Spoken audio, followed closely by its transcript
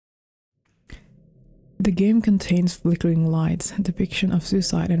The game contains flickering lights, depiction of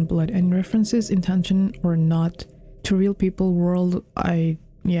suicide and blood, and references, intention or not, to real people world.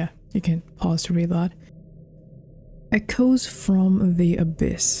 Yeah, you can pause to read that. Echoes from the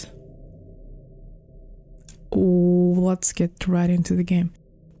abyss. Oh, let's get right into the game.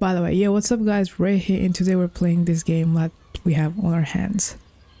 By the way, yeah, what's up guys, Ray here, and today we're playing this game that we have on our hands.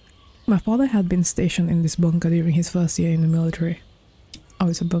 My father had been stationed in this bunker during his first year in the military. Oh,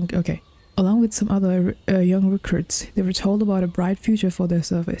 it's a bunker, okay. Along with some other young recruits, they were told about a bright future for their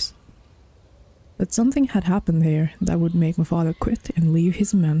service. But something had happened there that would make my father quit and leave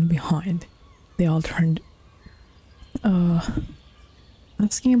his men behind. They all turned...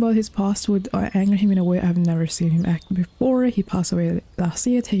 Asking about his past would anger him in a way I've never seen him act before. He passed away last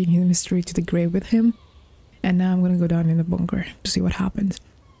year, taking his mystery to the grave with him. And now I'm gonna go down in the bunker to see what happens.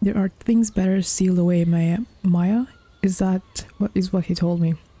 There are things better sealed away, Maya? Is that what he told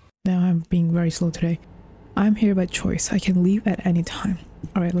me? Now I'm being very slow today. I'm here by choice. I can leave at any time.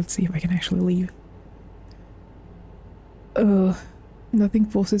 Alright, let's see if I can actually leave. Nothing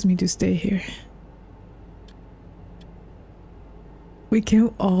forces me to stay here. We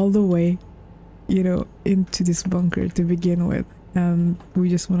came all the way, you know, into this bunker to begin with, and we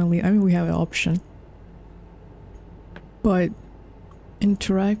just want to leave. I mean, we have an option. But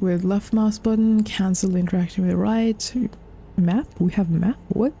interact with left mouse button, cancel interaction with right. Map? We have map?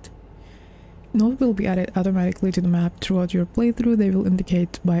 What? Note will be added automatically to the map throughout your playthrough. They will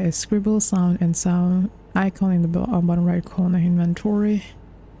indicate by a scribble, sound, and sound icon in the bottom right corner inventory.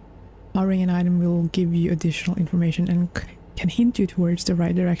 Powering an item will give you additional information and can hint you towards the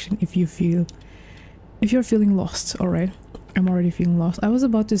right direction if you're feeling lost. Alright, I'm already feeling lost. I was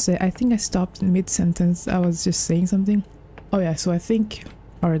about to say, I think I stopped mid-sentence. I was just saying something. Oh yeah, so I think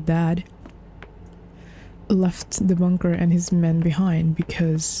our dad left the bunker and his men behind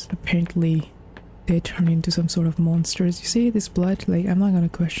because apparently they turned into some sort of monsters. You see this blood? Like, I'm not gonna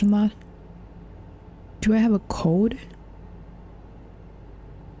question that. Do I have a code?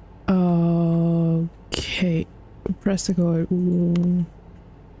 Okay. Press the code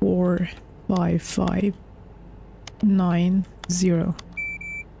 45590.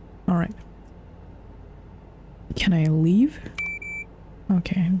 Alright. Can I leave?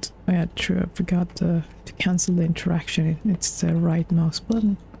 Okay, yeah, true, I forgot to cancel the interaction. It's the right mouse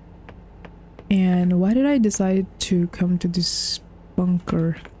button. And why did I decide to come to this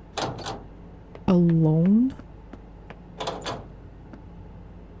bunker alone?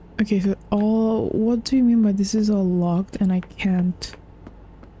 Okay, so what do you mean by this is all locked and I can't...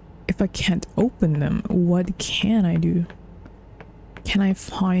 If I can't open them, what can I do? Can I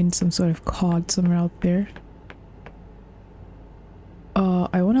find some sort of code somewhere out there?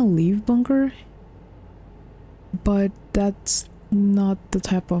 I want to leave bunker, but that's not the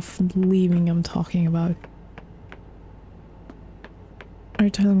type of leaving I'm talking about. Are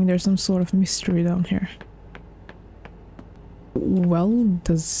you telling me there's some sort of mystery down here? Well,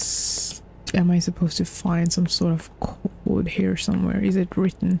 am I supposed to find some sort of code here somewhere? Is it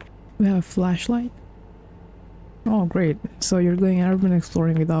written? We have a flashlight? Oh, great. So you're going urban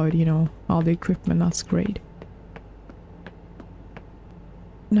exploring without, you know, all the equipment. That's great.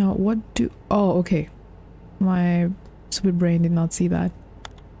 Now, what do... Oh, okay. My stupid brain did not see that.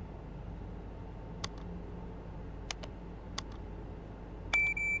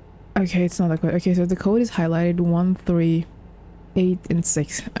 Okay, it's not that code. Okay, so the code is highlighted 1, 3, 8, and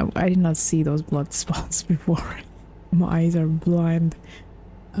 6. I did not see those blood spots before. My eyes are blind.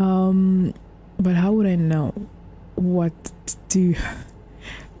 But how would I know what to do?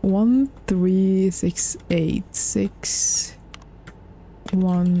 1, 3, 6, 8, 6...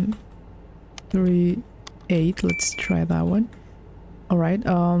 1, 3, 8. Let's try that one. Alright,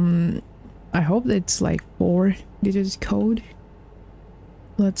 I hope it's like 4 digits code.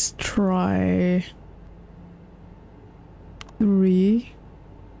 Let's try 3.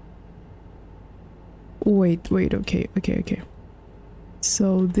 Wait, okay.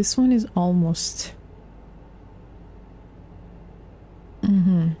 So this one is almost...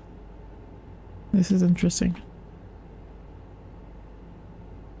 This is interesting.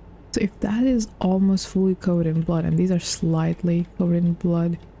 So if that is almost fully covered in blood and these are slightly covered in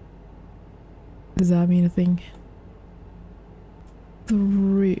blood, does that mean a thing?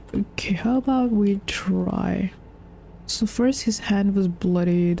 3. Okay, how about we try... So first his hand was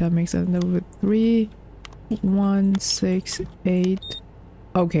bloody, that makes sense. Then with 3, 1, 6, 8.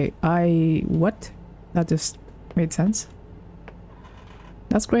 Okay, what? That just made sense.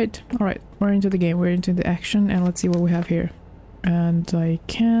 That's great. Alright, we're into the game, we're into the action, and let's see what we have here. And I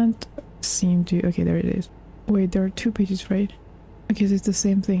can't seem to... Okay, there it is. Wait, there are 2 pages, right? Okay, so it's the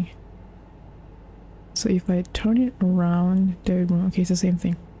same thing. So if I turn it around, there. Okay, it's the same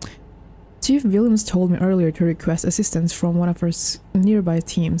thing. Chief Williams told me earlier to request assistance from one of our nearby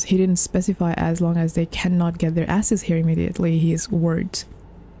teams. He didn't specify as long as they cannot get their asses here immediately, his words.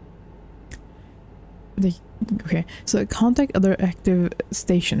 Okay, so contact other active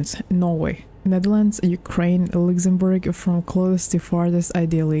stations. Norway, Netherlands, Ukraine, Luxembourg, from closest to farthest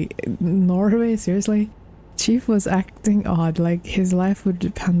ideally. Norway, seriously? Chief was acting odd, like his life would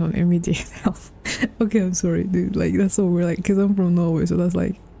depend on immediate help. Okay, I'm sorry, dude, like that's so weird, like, because I'm from Norway, so that's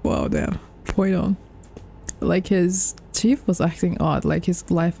like, wow, damn. Point on. Like his chief was acting odd, like his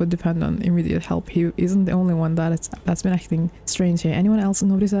life would depend on immediate help. He isn't the only one that's been acting strange here. Anyone else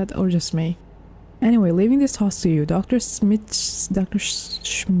notice that, or just me? Anyway, leaving this task to you. Dr. Schmidt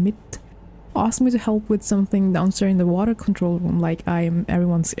asked me to help with something downstairs in the water control room, like I am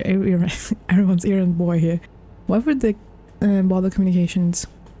everyone's errand boy here. Why would they bother communications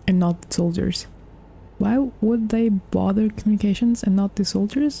and not the soldiers? Why would they bother communications and not the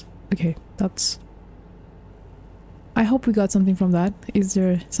soldiers? Okay, that's... I hope we got something from that. Is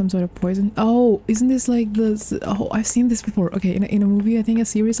there some sort of poison? Oh, isn't this like this? Oh, I've seen this before. Okay, in a movie, I think, a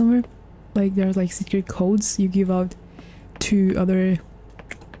series somewhere. Like, there's like secret codes you give out to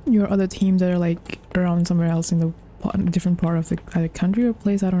your other teams that are like around somewhere else in the different part of the either country or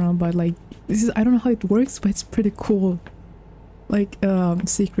place. I don't know, but like, this is... I don't know how it works, but it's pretty cool. Like,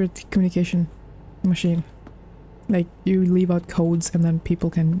 secret communication machine. Like, you leave out codes and then people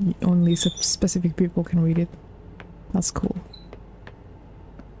can... only specific people can read it. That's cool.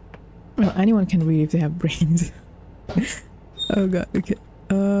 Well, anyone can read if they have brains. Oh god, okay.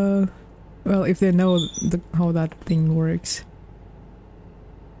 Well, if they know how that thing works.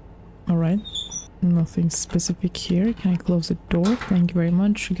 Alright. Nothing specific here. Can I close the door? Thank you very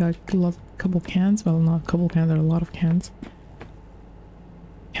much. We got a couple cans. Well, not a couple cans, there are a lot of cans.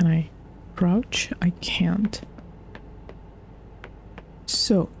 Can I crouch? I can't.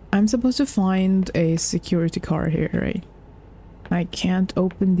 So, I'm supposed to find a security card here, right? I can't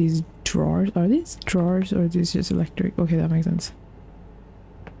open these drawers. Are these drawers or is this just electric? Okay, that makes sense.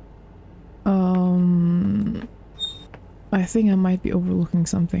 I think I might be overlooking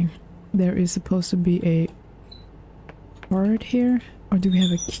something. There is supposed to be a card here. Or do we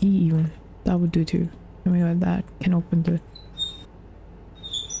have a key even? That would do too. I mean, that can open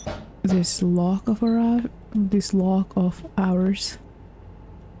this lock of ours.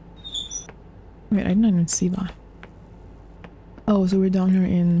 Wait, I didn't even see that. Oh, so we're down here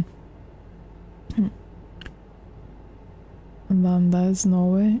in... And then that is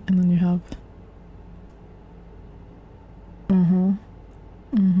Norway, and then you have...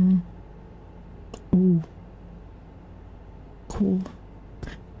 Ooh. Cool.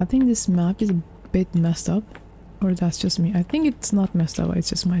 I think this map is a bit messed up. Or that's just me. I think it's not messed up, it's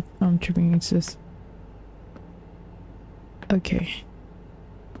just I'm tripping, it's just... Okay.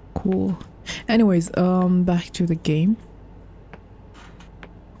 Cool. Anyways, back to the game.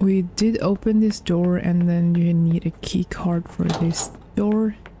 We did open this door and then you need a key card for this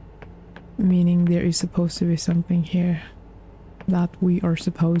door. Meaning there is supposed to be something here that we are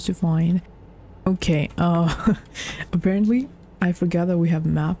supposed to find. Okay, apparently I forgot that we have a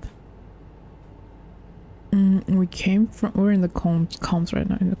map. We're in the comms right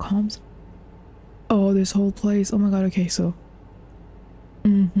now, in the comms. Oh, this whole place, oh my god, okay, so...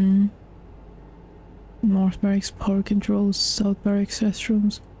 North Barracks power controls, South Barracks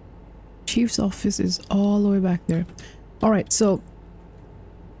restrooms. Chief's office is all the way back there. Alright, so...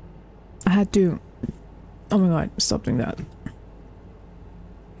 I had to... Oh my god, stop doing that.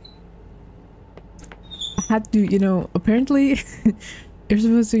 I had to, you know, apparently... you're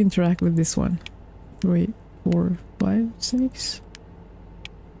supposed to interact with this one. 3, 4, 5, 6...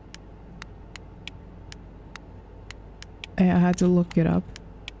 I had to look it up.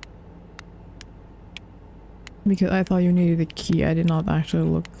 Because I thought you needed a key. I did not actually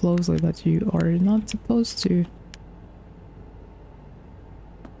look closely that you are not supposed to.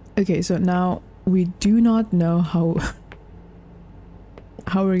 Okay, so now we do not know how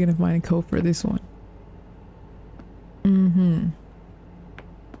we're gonna find a code for this one.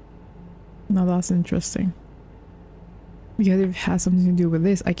 Now that's interesting. Because if it has something to do with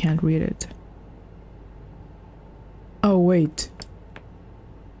this, I can't read it. Oh, wait.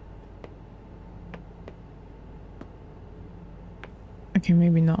 Okay,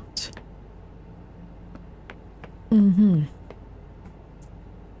 maybe not.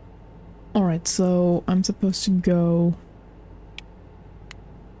 Alright, so I'm supposed to go...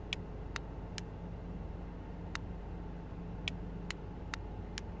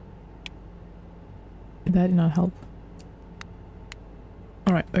 That did not help.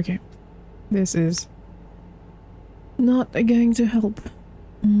 Alright, okay. This is not going to help.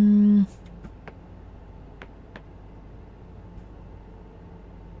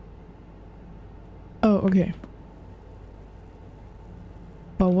 Oh, okay.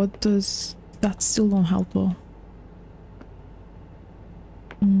 But what does that still don't help though?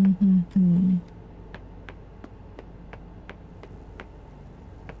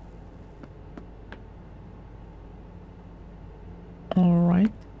 All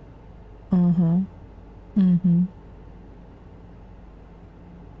right.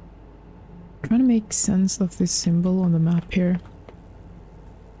 Trying to make sense of this symbol on the map here.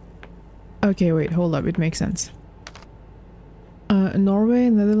 Okay, wait, hold up, it makes sense. Norway,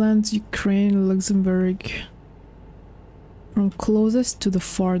 Netherlands, Ukraine, Luxembourg. From closest to the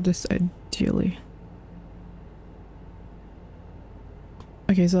farthest, ideally.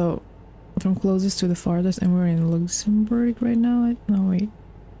 Okay, so from closest to the farthest, and we're in Luxembourg right now? No, wait.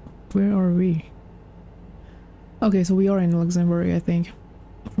 Where are we? Okay, so we are in Luxembourg, I think.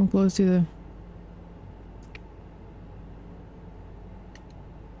 From close to the...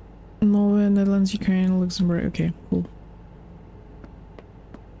 Norway, Netherlands, Ukraine, Luxembourg. Okay, cool.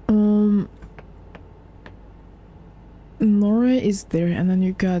 Norway is there, and then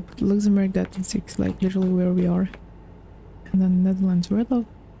you got Luxembourg, that's like literally where we are. And then Netherlands, where the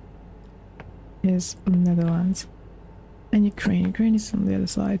is Netherlands? And Ukraine is on the other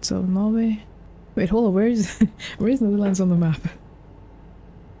side, so Norway. Wait, hold up, where is Netherlands on the map?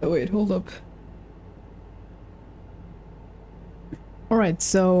 Oh wait, hold up. Alright,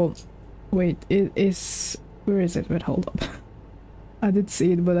 so wait, it is, where is it? Wait, hold up. I did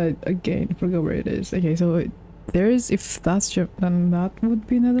see it, but I again forgot where it is. Okay, so there's, if that's Japan, then that would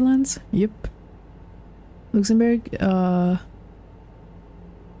be Netherlands. Yep. Luxembourg,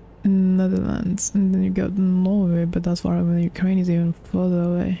 Netherlands, and then you got Norway, but that's far away. Ukraine is even further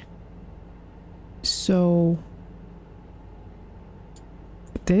away. So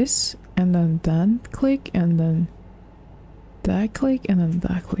this, and then that click, and then that click, and then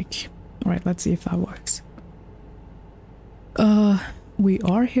that click. Alright, let's see if that works. We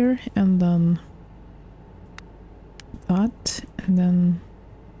are here, and then that, and then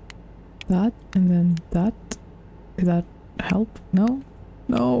that, and then that. Did that help? No?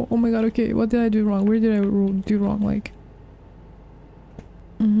 No, oh my god, okay, what did I do wrong? Where did I do wrong, like?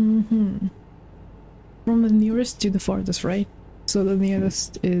 From the nearest to the farthest, right? So the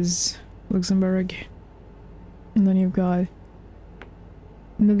nearest is Luxembourg. And then you've got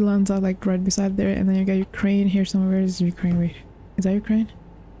Netherlands are like right beside there, and then you got Ukraine here somewhere. Where is Ukraine? Wait, is that Ukraine?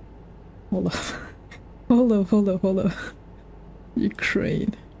 Hold up. hold up.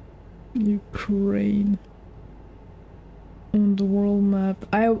 Ukraine. On the world map.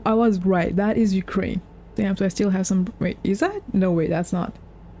 I was right. That is Ukraine. Damn, so I still have some... Wait, is that? No, wait, that's not.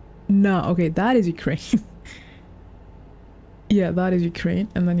 No, okay, that is Ukraine. Yeah, that is Ukraine.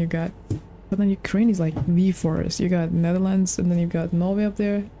 And then you got... But then Ukraine is like the forest. You got Netherlands, and then you got Norway up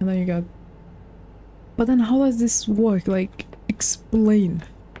there, and then you got... But then how does this work? Like, explain.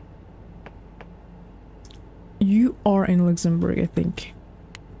 You are in Luxembourg, I think.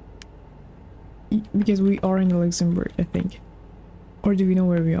 Because we are in Luxembourg, I think. Or do we know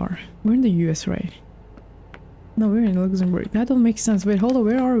where we are? We're in the US, right? No, we're in Luxembourg. That don't make sense. Wait, hold on,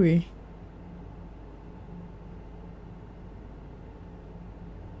 where are we?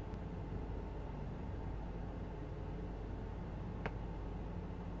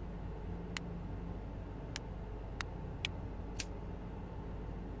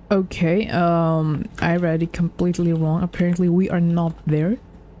 Okay, I read it completely wrong. Apparently we are not there.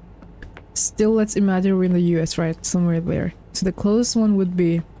 Still, let's imagine we're in the US, right? Somewhere there. So the closest one would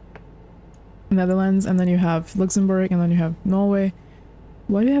be Netherlands, and then you have Luxembourg, and then you have Norway.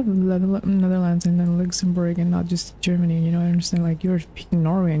 Why do you have Netherlands and then Luxembourg and not just Germany? You know, I understand, like, you're picking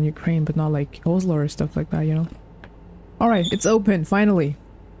Norway and Ukraine, but not like Oslo or stuff like that, you know? Alright, it's open, finally.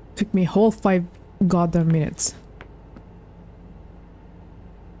 Took me whole 5 goddamn minutes.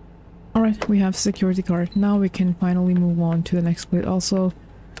 Alright, we have security card. Now we can finally move on to the next place. Also,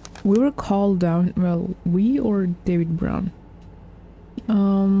 we were called down, well, we or David Brown?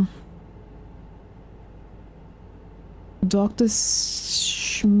 Dr.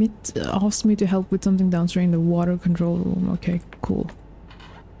 Schmidt asked me to help with something downstairs in the water control room. Okay, cool.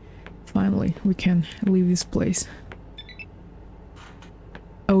 Finally, we can leave this place.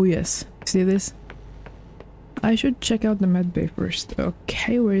 Oh yes, see this? I should check out the med bay first.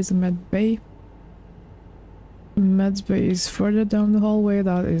 Okay, where is the med bay? Med bay is further down the hallway.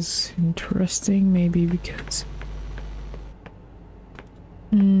 That is interesting, maybe because...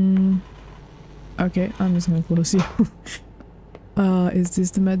 Okay, I'm just gonna close you. Is this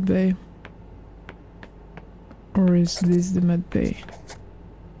the med bay? Or is this the med bay?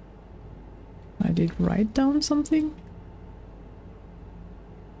 I did write down something?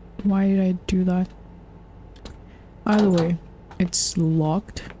 Why did I do that? Either way, it's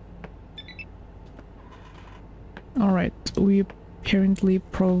locked. Alright, we apparently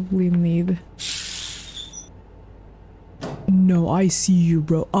probably need... No, I see you,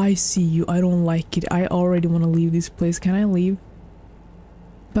 bro. I see you. I don't like it. I already want to leave this place. Can I leave?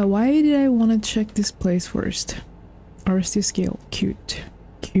 But why did I want to check this place first? RST scale. Cute.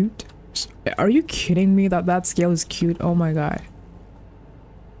 Cute? Are you kidding me that that scale is cute? Oh my god.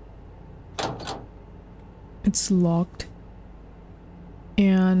 It's locked.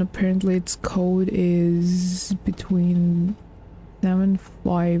 And apparently its code is between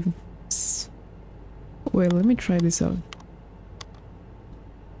 7-5... Wait, let me try this out.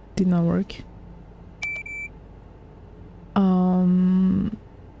 Did not work.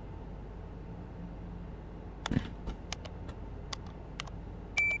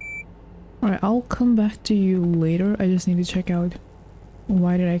 Alright, I'll come back to you later. I just need to check out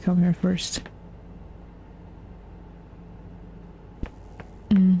why did I come here first.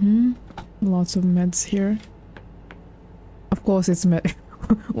 Lots of meds here. Of course it's med.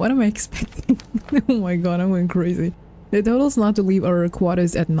 What am I expecting? Oh my god, I'm going crazy. They told us not to leave our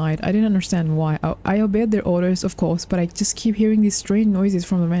quarters at night. I didn't understand why. I obeyed their orders, of course, but I just keep hearing these strange noises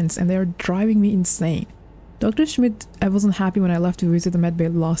from the vents and they are driving me insane. Dr. Schmidt, I wasn't happy when I left to visit the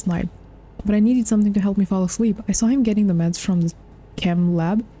medbay last night, but I needed something to help me fall asleep. I saw him getting the meds from the chem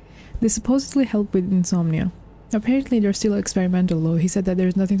lab. They supposedly help with insomnia. Apparently they're still experimental though. He said that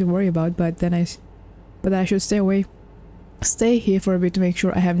there's nothing to worry about, but that I should stay here for a bit to make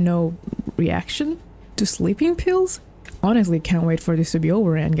sure I have no reaction to sleeping pills. Honestly, can't wait for this to be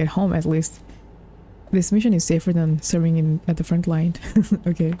over and get home at least. This mission is safer than serving at the front line.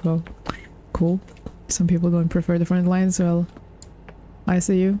 Okay, well, cool. Some people don't prefer the front lines, well, I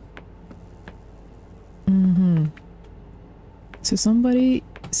see you. So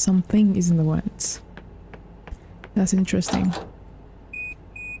something is in the vents. That's interesting.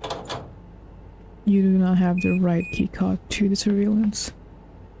 You do not have the right keycard to the surveillance.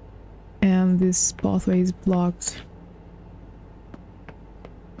 And this pathway is blocked.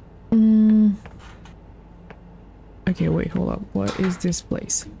 Okay, wait, hold up. What is this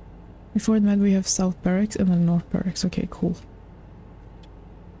place? Before the med we have South Barracks and then North Barracks. Okay, cool.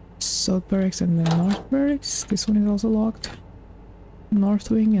 South Barracks and then North Barracks. This one is also locked. North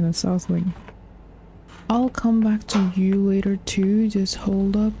Wing and then South Wing. I'll come back to you later too. Just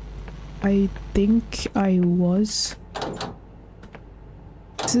hold up. I think I was...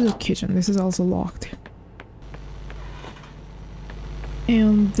 This is a kitchen. This is also locked.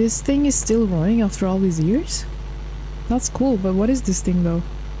 And this thing is still running after all these years? That's cool, but what is this thing though?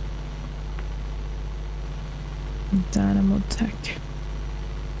 Dynamo Tech.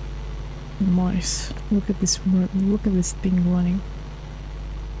 Nice. Look at this thing running.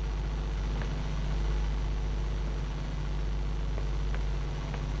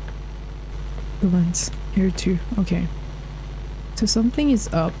 The lens here too. Okay. So something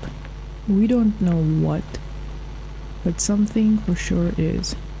is up. We don't know what, but something for sure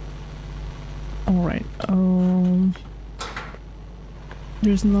is. Alright,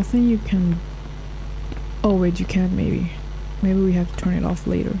 there's nothing you can... Oh wait, you can maybe. Maybe we have to turn it off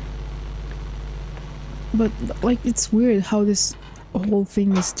later. But like, it's weird how this whole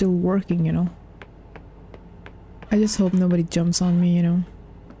thing is still working, you know? I just hope nobody jumps on me, you know?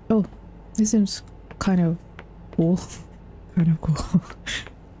 Oh, this seems kind of cool. Kind of cool.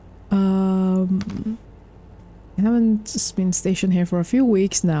 I haven't been stationed here for a few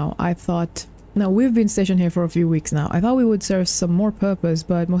weeks now. I thought... No, we've been stationed here for a few weeks now. I thought we would serve some more purpose,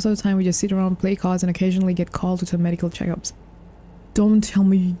 but most of the time we just sit around, play cards, and occasionally get called to some medical checkups. Don't tell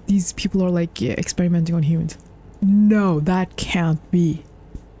me these people are like experimenting on humans. No, that can't be.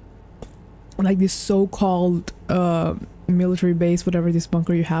 Like this so-called military base, whatever this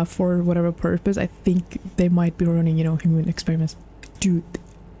bunker you have for whatever purpose, I think they might be running, you know, human experiments. Dude,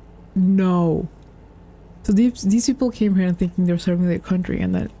 no. So these people came here and thinking they're serving their country,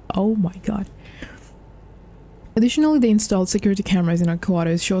 and then, oh my god. Additionally, they installed security cameras in our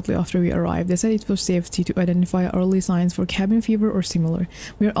quarters shortly after we arrived. They said it was safety to identify early signs for cabin fever or similar.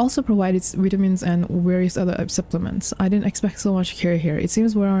 We are also provided vitamins and various other supplements. I didn't expect so much care here. It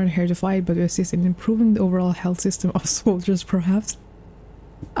seems we aren't here to fight, but to assist in improving the overall health system of soldiers, perhaps.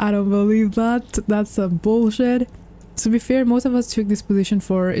 I don't believe that. That's some bullshit. To be fair, most of us took this position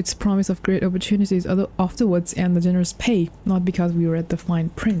for its promise of great opportunities afterwards and the generous pay, not because we read the fine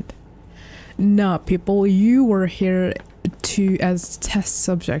print. Nah, people, you were here to as test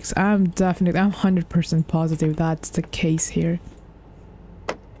subjects. I'm 100% positive that's the case here.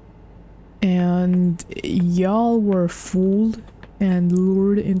 And y'all were fooled and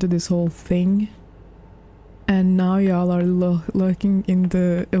lured into this whole thing. And now y'all are looking in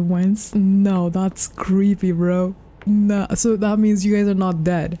the events. No, that's creepy, bro. No, so that means you guys are not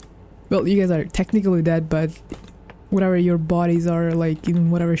dead. Well, you guys are technically dead, but whatever your bodies are, like in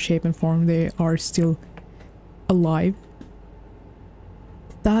whatever shape and form, they are still alive.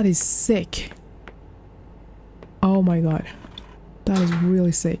 That is sick. Oh my god. That is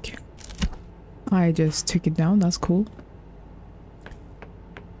really sick. I just took it down, that's cool.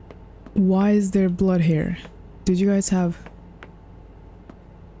 Why is there blood here? Did you guys have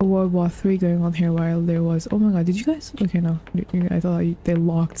a World War III going on here while there was... Oh my god, did you guys... Okay, no. I thought they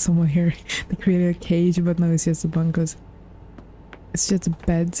locked someone here. They created a cage, but no, it's just a bunkers. It's just a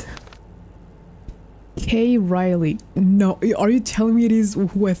bed. K. Riley. No, are you telling me it is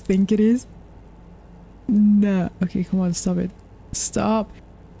who I think it is? Nah. Okay, come on, stop it. Stop.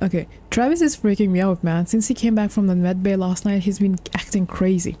 Okay, Travis is freaking me out, man. Since he came back from the med bay last night, he's been acting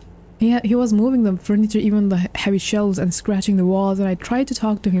crazy. He was moving the furniture, even the heavy shelves, and scratching the walls, and I tried to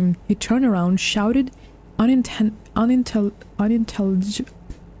talk to him. He turned around, shouted unintelligibly,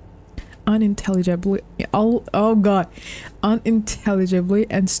 oh god, unintelligibly,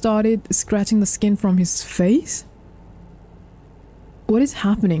 and started scratching the skin from his face. What is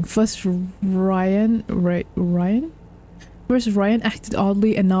happening? First Ryan acted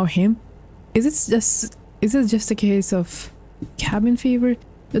oddly, and now him. Is it just a case of cabin fever?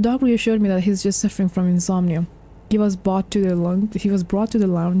 The doctor assured me that he's just suffering from insomnia. He was brought to the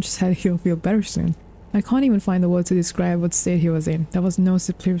lounge, said he'll feel better soon. I can't even find the words to describe what state he was in. There was no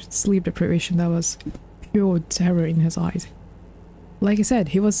sleep deprivation, that was pure terror in his eyes. Like I said,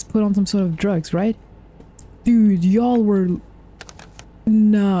 he was put on some sort of drugs, right? Dude, y'all were...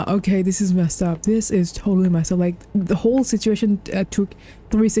 Nah, okay, this is messed up. This is totally messed up. Like, the whole situation took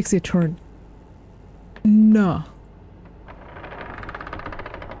 360 turn. Nah.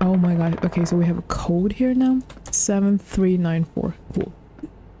 Oh my god. Okay, so we have a code here now. 7394. Cool.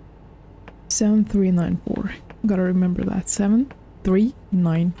 7394. Gotta remember that.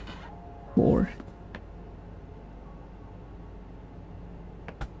 7394.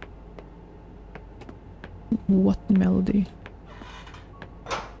 What melody?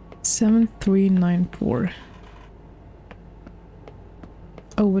 7394.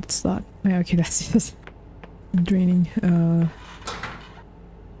 Oh, what's that? Yeah, okay, that's just draining.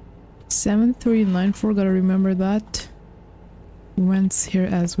 7394, gotta remember that. Vents here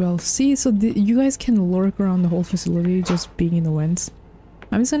as well. See, so you guys can lurk around the whole facility just being in the vents.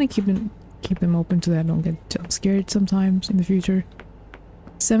 I'm just gonna keep them open so that I don't get jump scared sometimes in the future.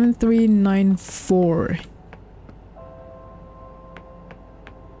 7394.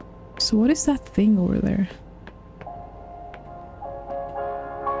 So what is that thing over there?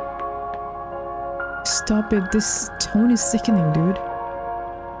 Stop it, this tone is sickening, dude.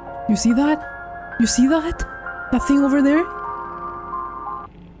 You see that? You see that? That thing over there?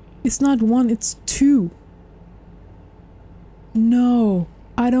 It's not one, it's two. No,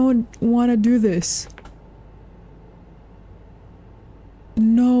 I don't want to do this.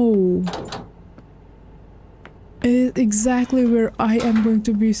 No. It is exactly where I am going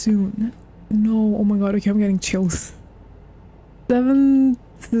to be soon. No, oh my god, okay, I'm getting chills. 7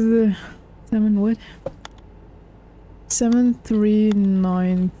 what?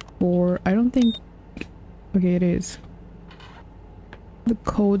 7394. I don't think... Okay, it is. The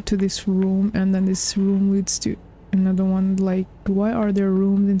code to this room, and then this room leads to another one. Like, why are there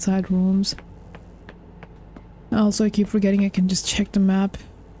rooms inside rooms? Also, I keep forgetting I can just check the map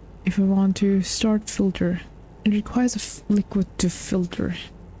if I want to. Start filter. It requires a liquid to filter.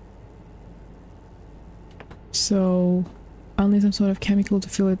 So, I'll need some sort of chemical to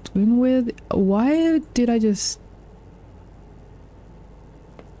fill it in with. Why did I just...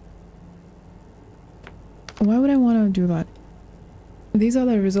 Why would I want to do that? These are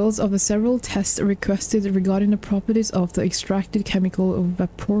the results of the several tests requested regarding the properties of the extracted chemical of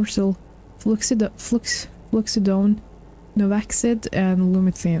Vaporyl, Fluxidone, Novaxid, and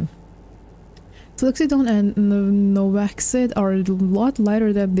Lumethium. Fluxidone and Novaxid are a lot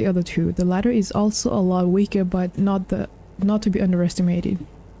lighter than the other two. The latter is also a lot weaker, but not to be underestimated.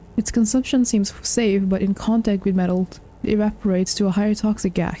 Its consumption seems safe, but in contact with metals, it evaporates to a higher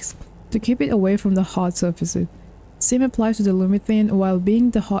toxic gas. To keep it away from the hot surfaces. Same applies to the Lumethium. While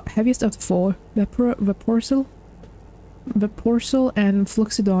being the heaviest of the four, Vaporyl and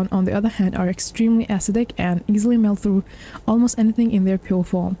Fluxidone, on the other hand, are extremely acidic and easily melt through almost anything in their pure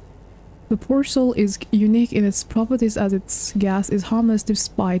form. The Porsol is unique in its properties as its gas is harmless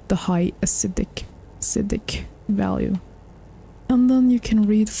despite the high acidic value. And then you can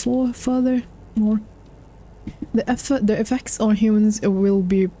read further more. The effects on humans will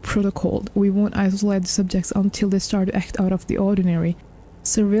be protocoled. We won't isolate the subjects until they start to act out of the ordinary.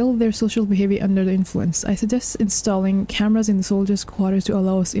 Surveil their social behavior under the influence. I suggest installing cameras in the soldiers' quarters to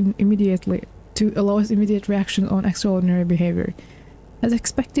allow us immediate reaction on extraordinary behavior. As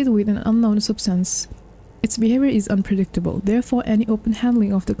expected with an unknown substance, its behavior is unpredictable. Therefore, any open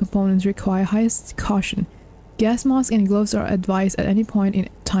handling of the components require highest caution. Gas masks and gloves are advised at any point in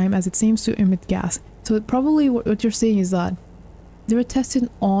time as it seems to emit gas. So probably what you're saying is that they were tested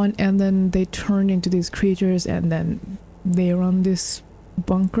on and then they turned into these creatures and then they run this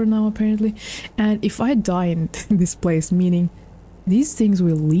bunker now apparently. And if I die in this place, meaning these things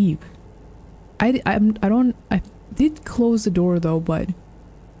will leave. I did close the door though, but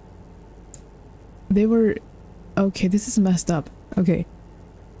they were okay. This is messed up. Okay,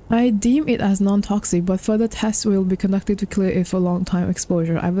 I deem it as non-toxic, but further tests will be conducted to clear it for long-time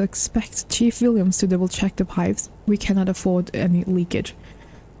exposure. I will expect Chief Williams to double-check the pipes. We cannot afford any leakage.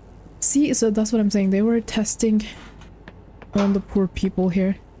 See, so that's what I'm saying. They were testing on the poor people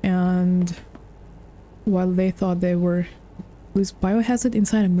here, and while they thought they were this biohazard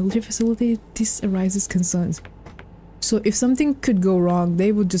inside a military facility, this arises concerns. So if something could go wrong,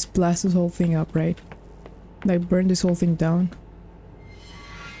 they would just blast this whole thing up, right? Like burn this whole thing down.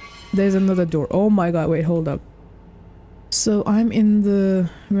 There's another door. Oh my god, wait, hold up. So I'm in the...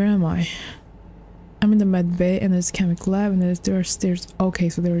 where am I? I'm in the med bay and there's chemical lab and there are stairs. Okay,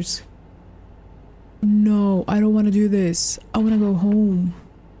 so there's... No, I don't want to do this. I want to go home.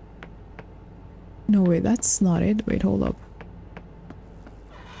 No, wait, that's not it. Wait, hold up.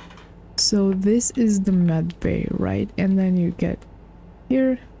 So this is the med bay, right? And then you get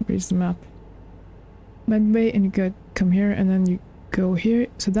here. Where's the map? Med bay, and you come here and then you go here.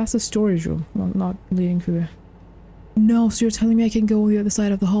 So that's the storage room. Well, not leading to the... No, so you're telling me I can go on the other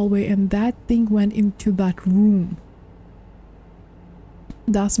side of the hallway and that thing went into that room.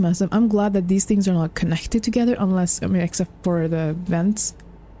 That's messed up. I'm glad that these things are not connected together unless, I mean, except for the vents.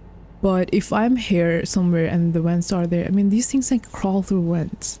 But if I'm here somewhere and the vents are there, I mean, these things can crawl through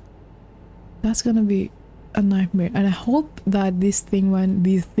vents. That's gonna be a nightmare. And I hope that these things went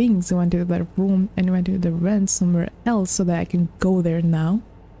to that room and went to the vents somewhere else so that I can go there now.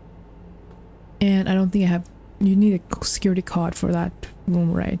 And I don't think I have... You need a security card for that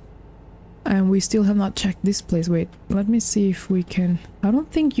room, right? And we still have not checked this place. Wait, let me see if we can... I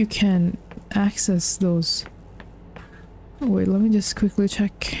don't think you can access those... Wait, let me just quickly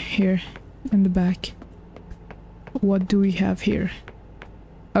check here in the back. What do we have here?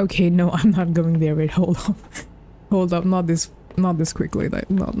 Okay, no, I'm not going there. Wait, hold up. Hold up, not this quickly, like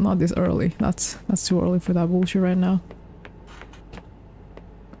not this early. That's too early for that bullshit right now.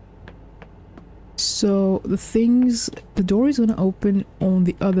 So the door is gonna open on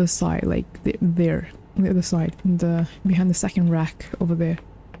the other side, like there, on the other side, behind the second rack over there.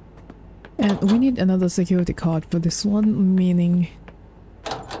 And we need another security card for this one, meaning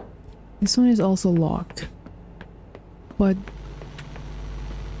this one is also locked. But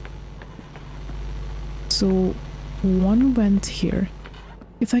so one went here.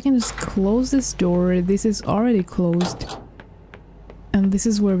 If I can just close this door, this is already closed. And this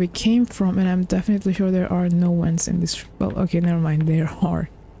is where we came from, and I'm definitely sure there are no vents in this... Well, okay, never mind, there are.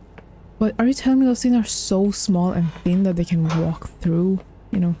 But are you telling me those things are so small and thin that they can walk through,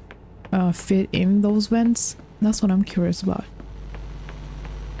 you know, fit in those vents? That's what I'm curious about.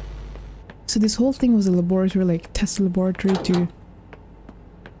 So this whole thing was a laboratory, like test laboratory to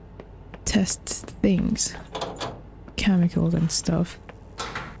test things. Chemicals and stuff.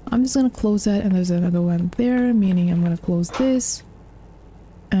 I'm just gonna close that, and there's another one there, meaning I'm gonna close this.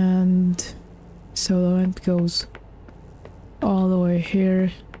 And so the vent goes all the way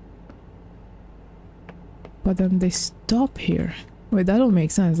here, but then they stop here. Wait, that don't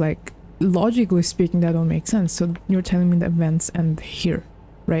make sense. Like, logically speaking, that don't make sense. So you're telling me that vents end here,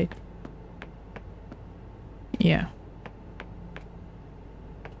 right? Yeah.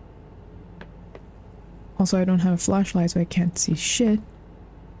 Also, I don't have a flashlight, so I can't see shit.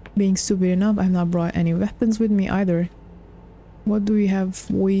 Being stupid enough, I've not brought any weapons with me either. What do we have?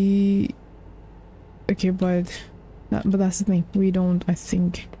 Okay, but that's the thing. We don't, I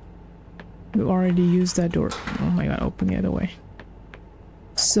think... We already used that door. Oh my god, open the other way.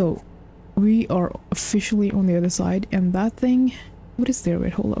 So, we are officially on the other side, and that thing... What is there?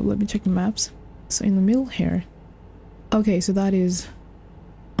 Wait, hold up, let me check the maps. So in the middle here... Okay, so that is...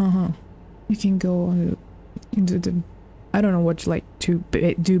 You can go on into the I don't know what like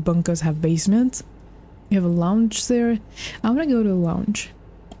do bunkers have basements? You have a lounge there. I'm gonna go to the lounge.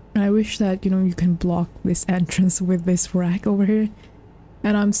 And I wish that, you know, you can block this entrance with this rack over here.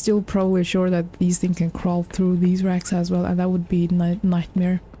 And I'm still probably sure that these things can crawl through these racks as well, and that would be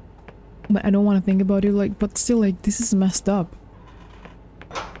nightmare. But I don't want to think about it, like, but still, like, this is messed up.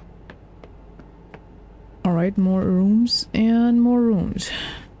 Alright, more rooms and more rooms.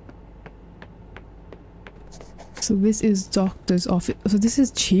 So this is doctor's office. So this is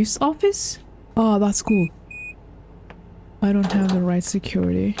chief's office? Oh, that's cool. I don't have the right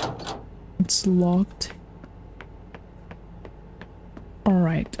security. It's locked.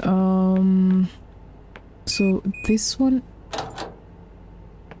 Alright, so this one...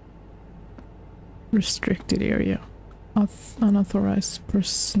 Restricted area. Unauthorized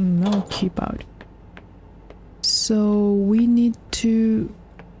personnel keep out. So we need to...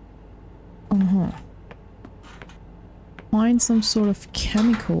 find some sort of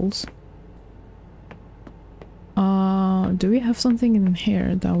chemicals. Do we have something in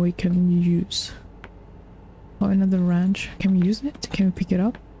here that we can use? Oh, another wrench. Can we use it? Can we pick it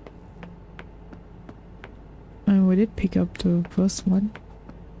up? And we did pick up the first one.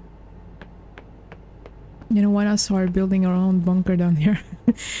 You know, why not start building our own bunker down here?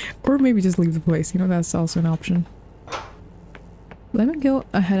 Or maybe just leave the place, you know, that's also an option. Let me go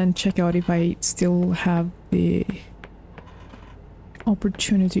ahead and check out if I still have the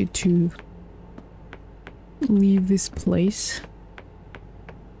opportunity to leave this place.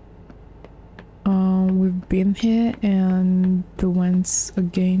 We've been here and the vents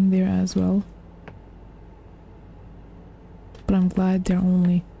again there as well. But I'm glad there's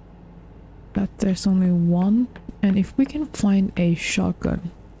only one, and if we can find a shotgun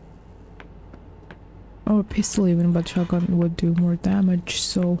or a pistol even, but shotgun would do more damage,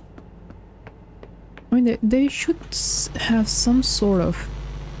 so I mean they should have some sort of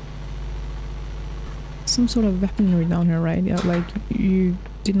weaponry down here, right? Yeah, like you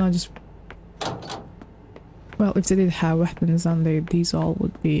did not just, well, if they did have weapons, then these all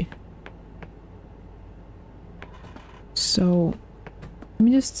would be. So let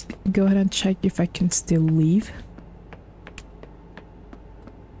me just go ahead and check if I can still leave.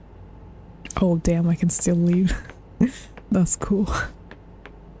 Oh damn, I can still leave. That's cool.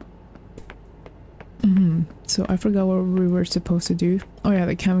 So I forgot what we were supposed to do. Oh yeah,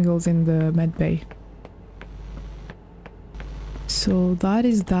 the chemicals in the med bay. So that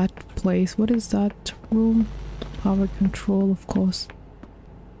is that place. What is that room? Power control, of course.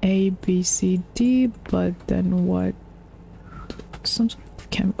 A, B, C, D, but then what? Some sort of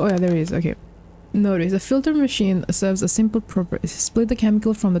oh yeah, there it is. Okay. Notice the filter machine serves a simple purpose. Split the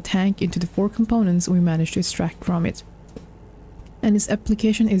chemical from the tank into the 4 components we managed to extract from it. And its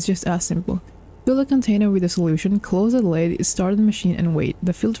application is just as simple. Fill the container with the solution, close the lid, start the machine and wait.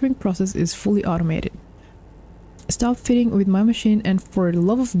 The filtering process is fully automated. Stop fitting with my machine and for the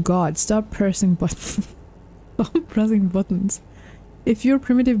love of God, stop pressing buttons. Stop pressing buttons. If your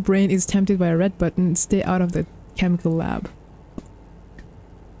primitive brain is tempted by a red button, stay out of the chemical lab.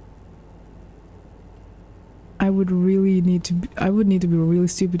 I would need to be really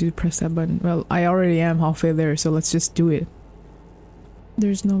stupid to press that button. Well, I already am halfway there, so let's just do it.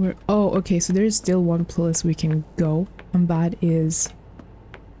 There's nowhere. Oh, okay, so there's still one place we can go, and that is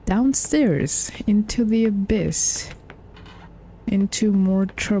downstairs into the abyss, into more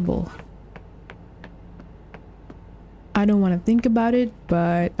trouble. I don't want to think about it,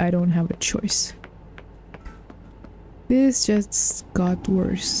 but I don't have a choice. This just got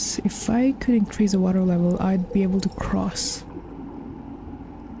worse. If I could increase the water level, I'd be able to cross.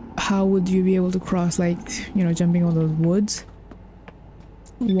 How would you be able to cross? Like, you know, jumping on those woods?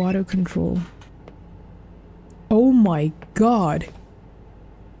 Water control. Oh my god.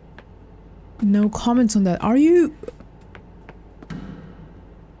 No comments on that. Are you...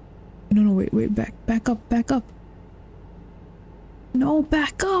 No, wait, back up. No,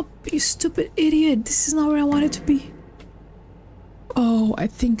 back up, you stupid idiot. This is not where I want it to be. Oh, I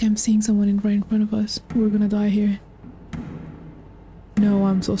think I'm seeing someone right in front of us. We're gonna die here. No,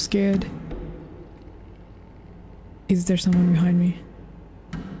 I'm so scared. Is there someone behind me?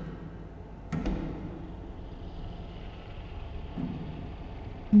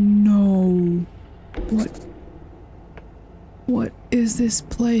 No. What is this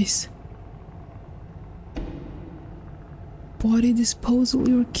place? Body disposal,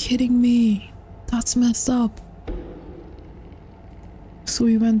 you're kidding me. That's messed up. So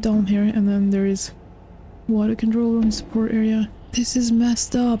we went down here and then there is water control room, support area. This is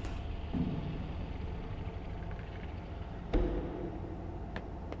messed up.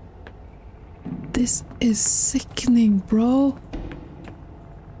 This is sickening, bro.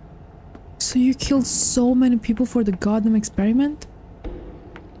 So you killed so many people for the goddamn experiment?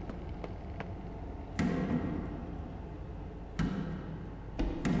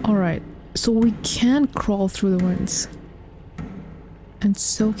 Alright, so we can crawl through the winds. And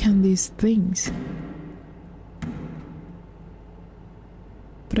so can these things.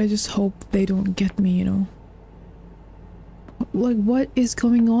 But I just hope they don't get me, you know? Like, what is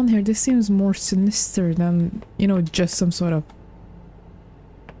going on here? This seems more sinister than, you know, just some sort of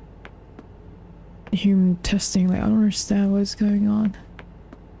human testing. Like, I don't understand what's going on.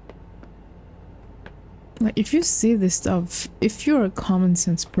 Like, if you see this stuff, if you're a common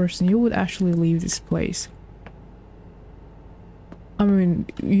sense person, you would actually leave this place. I mean,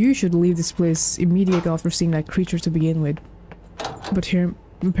 you should leave this place immediately after seeing that creature to begin with. But here,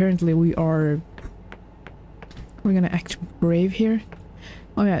 apparently we're gonna act brave here.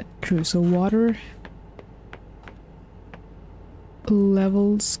 Oh yeah, true. So water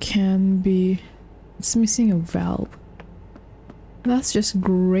levels can be... It's missing a valve. That's just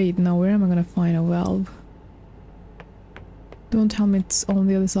great. Now where am I gonna find a valve? Don't tell me it's on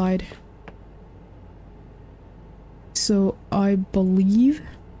the other side. So I believe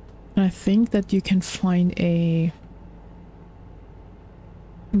and I think that you can find a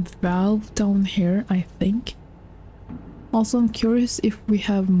valve down here, I think. Also, I'm curious if we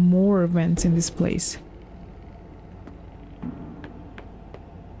have more vents in this place.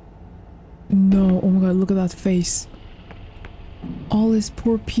 No, oh my god, look at that face. All these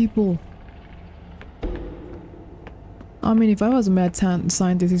poor people. I mean, if I was a mad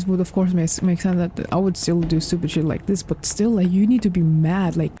scientist, it would of course make sense that I would still do stupid shit like this, but still, like, you need to be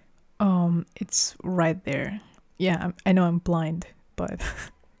mad, like... It's right there. Yeah, I know I'm blind, but...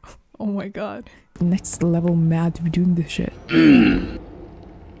 oh my god. Next level mad to be doing this shit.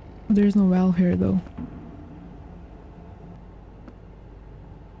 There's no valve here, though.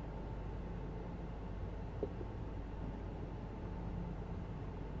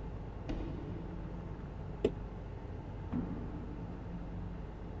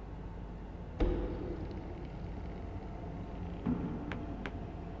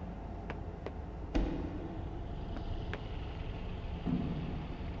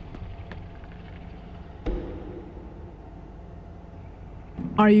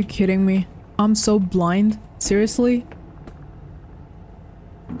 Are you kidding me? I'm so blind? Seriously?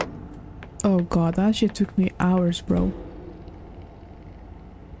 Oh god, that shit took me hours, bro.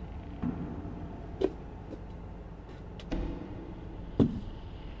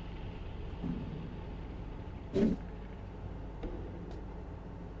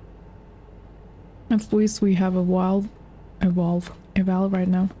 At least we have a valve right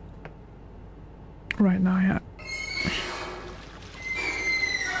now. Yeah.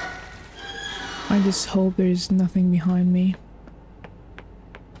 I just hope there's nothing behind me.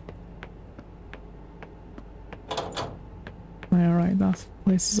 Alright, that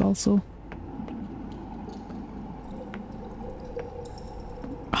place is also...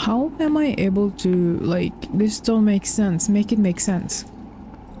 How am I able to, like, this don't make sense. Make it make sense.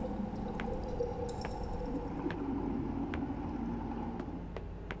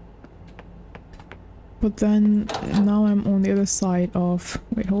 But then, now I'm on the other side of...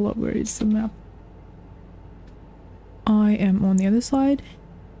 Wait, hold up, where is the map? I am on the other side,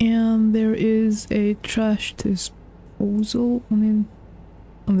 and there is a trash disposal on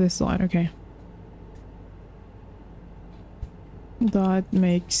this side, okay. That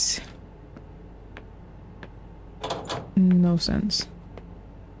makes no sense.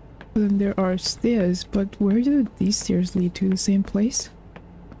 Then there are stairs, but where do these stairs lead to? The same place?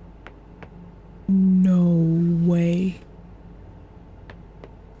 No way.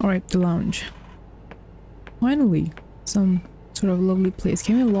 Alright, the lounge. Finally, some sort of lovely place.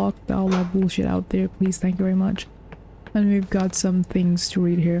 Can we lock all that bullshit out there, please? Thank you very much. And we've got some things to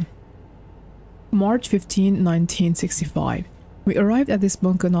read here. March 15, 1965. We arrived at this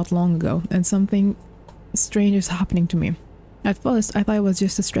bunker not long ago, and something strange is happening to me. At first, I thought it was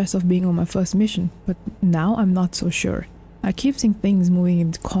just the stress of being on my first mission, but now I'm not so sure. I keep seeing things moving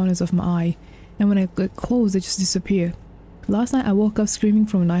in the corners of my eye, and when I get close, they just disappear. Last night I woke up screaming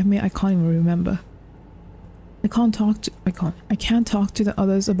from a nightmare I can't even remember. I can't talk to the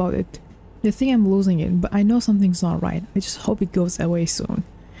others about it. They think I'm losing it, but I know something's not right. I just hope it goes away soon.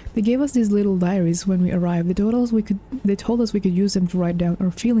 They gave us these little diaries when we arrived. They told us we could use them to write down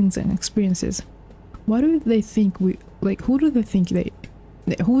our feelings and experiences. Why do they think we, like, who do they think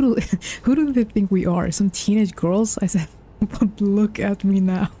who do they think we are? Some teenage girls? I said, but look at me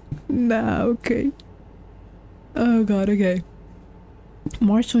now. Nah, okay. Oh god, okay.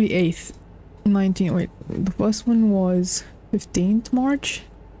 March 28th. 19, wait, the first one was 15th March,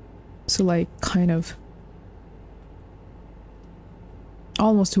 so like kind of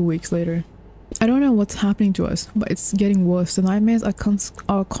almost 2 weeks later. I don't know what's happening to us, but it's getting worse. The nightmares are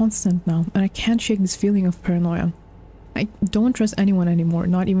constant now, and I can't shake this feeling of paranoia. I don't trust anyone anymore,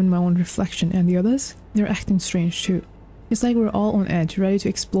 not even my own reflection, and the others, they're acting strange too. It's like we're all on edge, ready to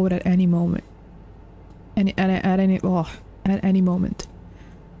explode at any moment. At any moment.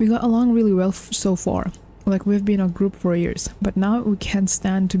 We got along really well so far, like we've been a group for years, but now we can't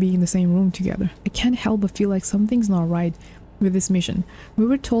stand to be in the same room together. I can't help but feel like something's not right with this mission. We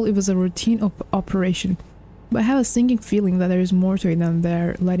were told it was a routine operation, but I have a sinking feeling that there is more to it than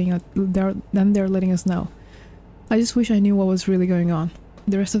they're letting us know. I just wish I knew what was really going on.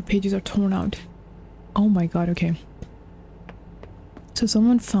 The rest of the pages are torn out. Oh my god, okay. So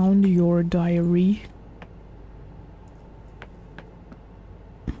someone found your diary.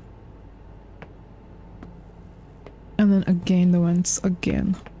 And then again the vents,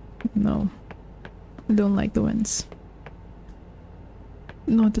 again. No. I don't like the vents.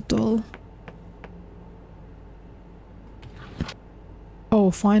 Not at all.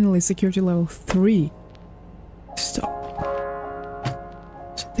 Oh, finally, security level 3. Stop.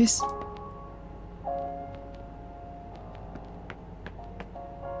 So this...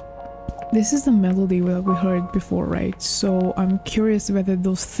 This is the melody that we heard before, right? So I'm curious whether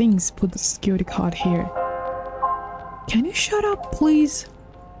those things put the security card here. Can you shut up, please?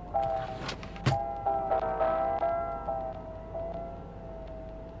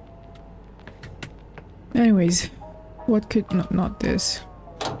 Anyways, what could... No, not this.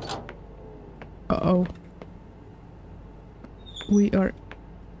 Uh-oh. We are...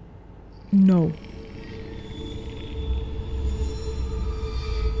 No.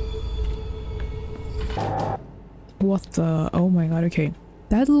 What the... Oh my god, okay.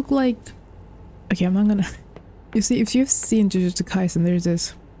 That looked like... Okay, I'm not gonna... You see, if you've seen Jujutsu Kaisen, there's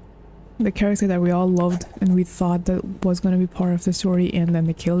this... The character that we all loved and we thought that was gonna be part of the story, and then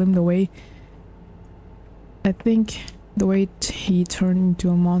they killed him. The way... I think the way he turned into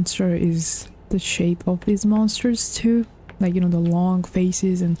a monster is the shape of these monsters too. Like, you know, the long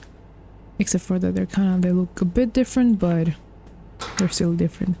faces, and... Except for that they look a bit different, but... They're still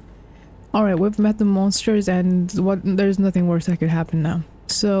different. Alright, we've met the monsters, and there's nothing worse that could happen now.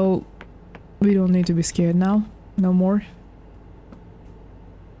 So... We don't need to be scared now. No more.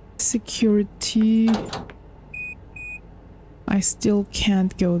 Security... I still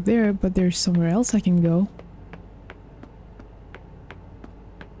can't go there, but there's somewhere else I can go.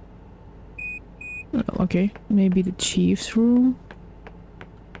 Okay, maybe the chief's room.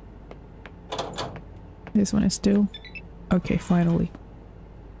 This one is still... Okay, finally.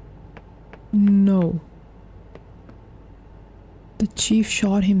 No. The chief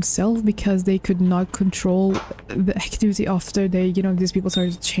shot himself because they could not control the activity after they, you know, these people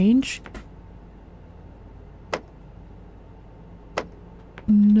started to change.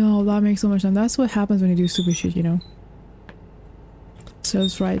 No, that makes so much sense. That's what happens when you do stupid shit, you know. So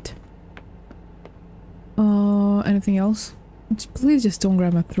it's right. Anything else? Please just don't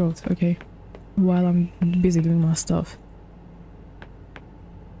grab my throat, okay? While I'm busy doing my stuff.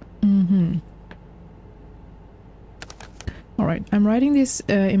 Alright, I'm writing this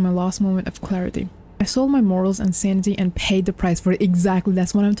in my last moment of clarity. I sold my morals and sanity and paid the price for it. Exactly,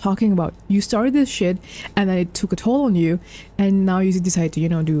 that's what I'm talking about. You started this shit and then it took a toll on you, and now you decide to, you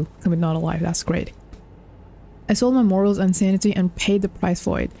know, commit not alive. That's great. I sold my morals and sanity and paid the price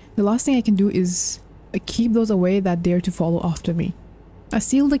for it. The last thing I can do is keep those away that dare to follow after me. I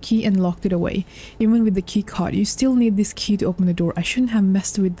sealed the key and locked it away. Even with the key card, you still need this key to open the door. I shouldn't have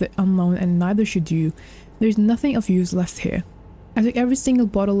messed with the unknown, and neither should you. There's nothing of use left here. I took every single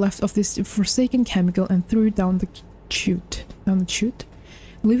bottle left of this forsaken chemical and threw it down the chute. Down the chute?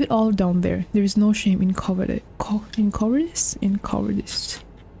 Leave it all down there. There is no shame in cowardice. In cowardice? In cowardice.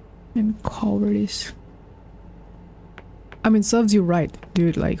 In cowardice. I mean, serves you right,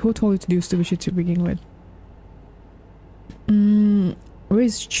 dude. Like, who told you to do stupid shit to begin with? Where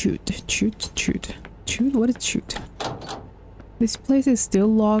is chute? Chute? Chute? Chute? What is chute? This place is still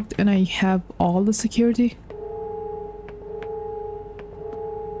locked and I have all the security.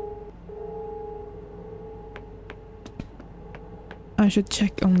 I should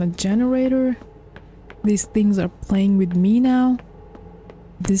check on the generator. These things are playing with me now.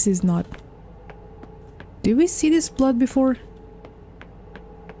 This is not... Did we see this blood before?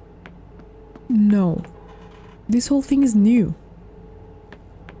 No. This whole thing is new.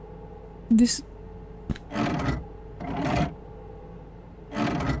 This...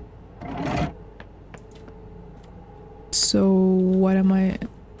 So, what am I...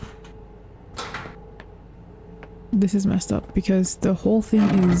 This is messed up because the whole thing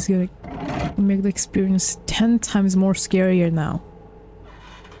is gonna make the experience 10 times more scarier now.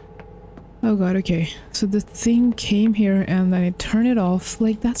 Oh god, okay. So the thing came here and then it turned it off.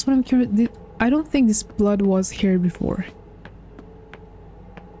 Like, that's what I'm curious. I don't think this blood was here before.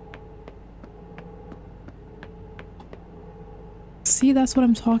 See, that's what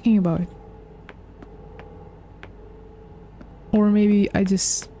I'm talking about. Or maybe I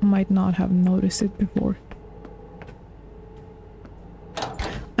just might not have noticed it before.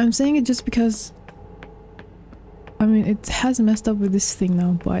 I'm saying it just because, I mean, it has messed up with this thing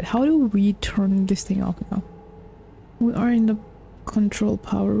now, but how do we turn this thing off now? We are in the control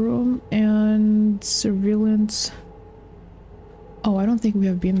power room and surveillance. Oh, I don't think we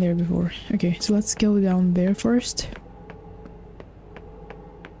have been there before. Okay, so let's go down there first.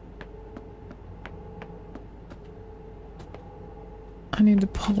 I need the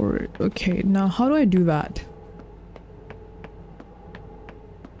power. Okay, now how do I do that?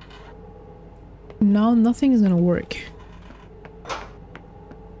 Now nothing is gonna work.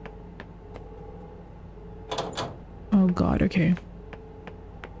 Oh god, okay.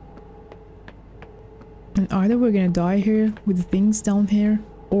 And either we're gonna die here with the things down here,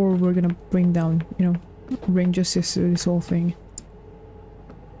 or we're gonna bring down, you know, bring justice to this whole thing.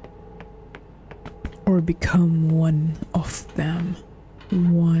 Or become one of them.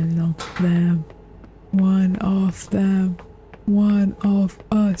 One of them. One of them. One of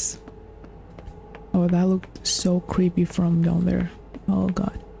us. Oh, that looked so creepy from down there. Oh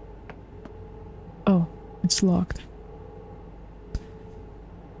god. Oh, it's locked.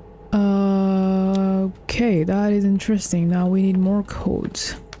 Okay, that is interesting. Now we need more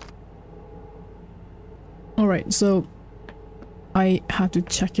codes. Alright, so I have to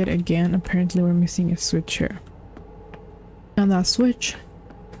check it again. Apparently we're missing a switch here. And that switch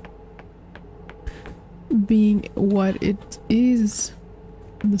being what it is,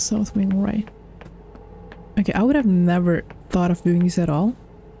 the south wing, right? Okay, I would have never thought of doing this at all,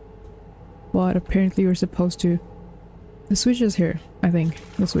 but apparently you're supposed to. The switch is here, I think.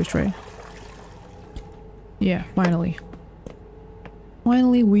 The switch, right? Yeah, finally.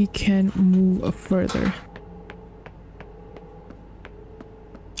 Finally we can move further.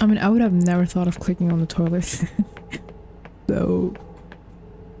 I mean, I would have never thought of clicking on the toilet. So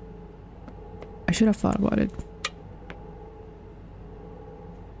I should have thought about it.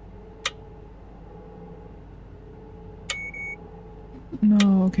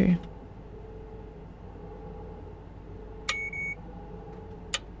 No, okay.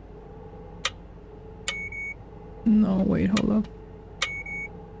 No, wait, hold up.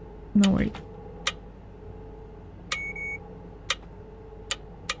 No, wait.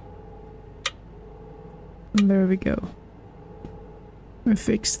 There we go. We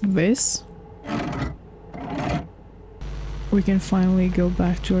fixed this. We can finally go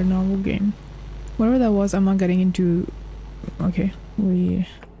back to our normal game. Whatever that was, I'm not getting into. Okay, we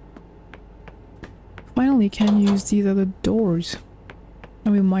finally can use these other doors.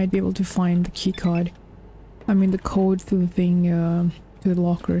 And we might be able to find the key card. I mean the code to the thing, to the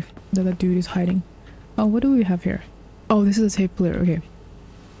locker that that dude is hiding. Oh, what do we have here? Oh, this is a tape player, okay.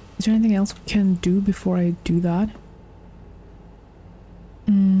 Is there anything else we can do before I do that?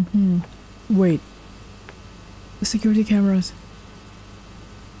 Wait. The security cameras.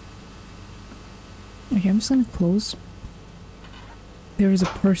 Okay, I'm just gonna close. There is a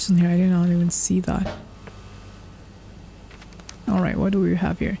person here, I did not even see that. Alright, what do we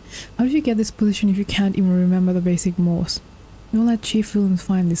have here? How did you get this position if you can't even remember the basic morse? Don't let Chief Williams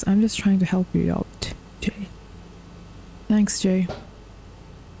find this, I'm just trying to help you out, Jay. Thanks, Jay.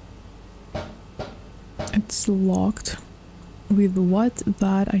 It's locked. With what?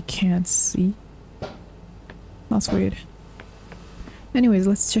 That I can't see. That's weird. Anyways,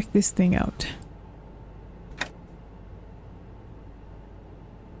 let's check this thing out.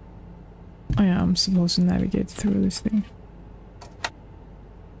 Oh yeah, I'm supposed to navigate through this thing.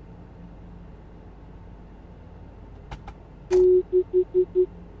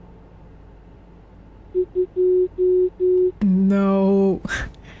 No.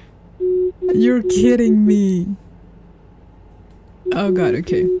 You're kidding me. Oh god,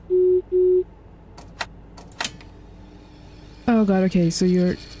 okay. Oh god, okay, so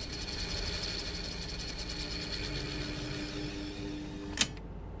you're...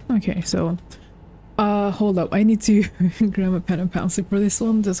 Okay, so... hold up, I need to grab a pen and pencil for this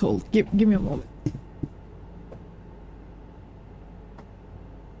one. Just hold, give me a moment.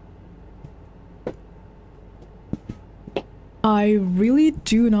 I really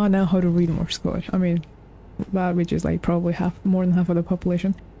do not know how to read Morse code. I mean, that which is like probably more than half of the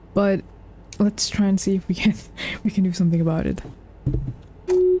population. But Let's try and see if we can we can do something about it.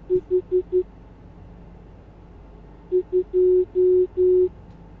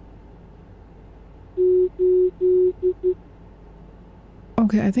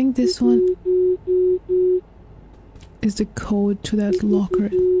 Okay, I think this one is the code to that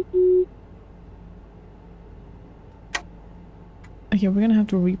locker. Okay, we're gonna have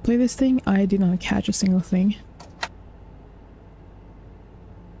to replay this thing. I did not catch a single thing.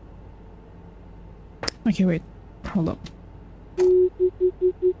 Okay, wait. Hold up.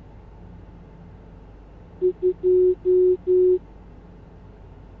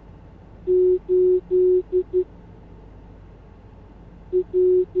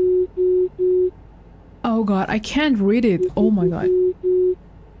 Oh god, I can't read it. Oh my god.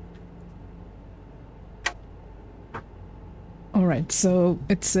 Alright, so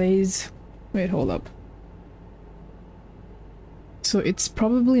it says... Wait, hold up. So it's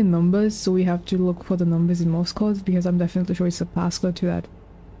probably numbers, so we have to look for the numbers in Morse codes, because I'm definitely sure it's a passcode to that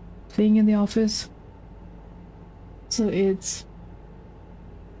thing in the office. So it's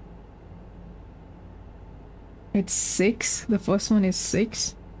 6. The first one is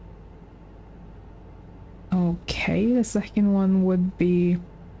 6. Okay, the second one would be...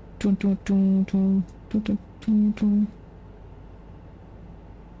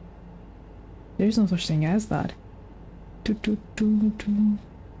 There's no such thing as that.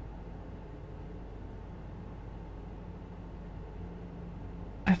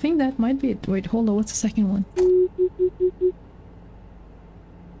 I think that might be it. Wait, hold on, what's the second one?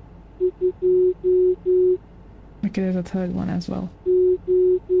 Okay, there's a third one as well.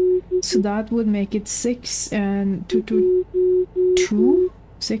 So that would make it 6 and 2.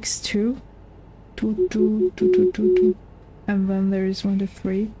 6, 2. 2. And then there is 1, 2,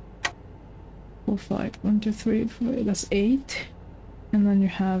 3. 4, 5. 1, 2, 3, 4. That's 8. And then you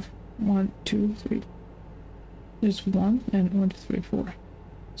have 1, 2, 3. There's 1 and 1, 2, 3, 4.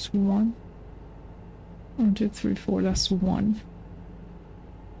 It's 1. 1, 2, 3, 4. That's 1.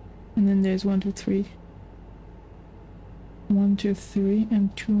 And then there's 1, 2, 3. 1, 2, 3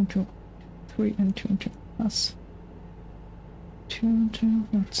 and 2, 2. 3 and 2, 2. That's 2, 2.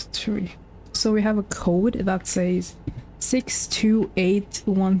 That's 3. So we have a code that says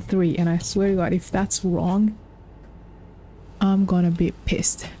 62813, and I swear to God, if that's wrong, I'm gonna be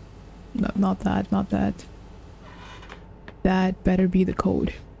pissed. No, not that. That better be the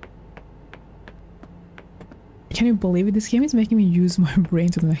code. Can you believe it? This game is making me use my brain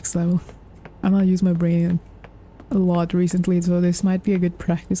to the next level. I'm not using my brain a lot recently, so this might be a good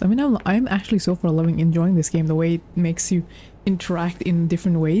practice. I mean, I'm actually so far enjoying this game, the way it makes you interact in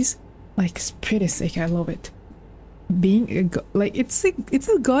different ways. Like, it's pretty sick. I love it. Being a like, it's a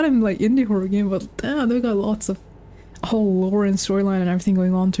goddamn like indie horror game, but damn, they got lots of whole lore and storyline and everything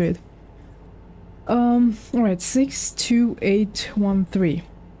going on to it. Alright, 62813.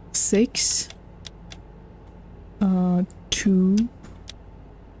 6 2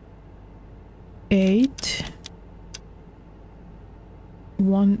 8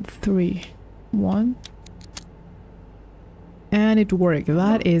 1 3 1, and it worked.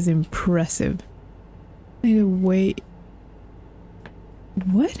 That is impressive. I need a way...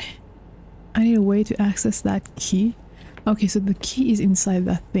 What? I need a way to access that key. Okay, so the key is inside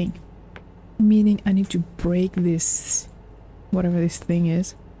that thing, meaning I need to break this, whatever this thing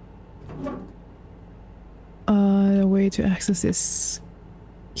is. The way to access this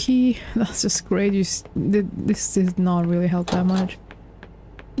key. That's just great. This did not really help that much.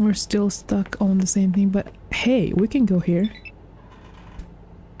 We're still stuck on the same thing, but hey, we can go here.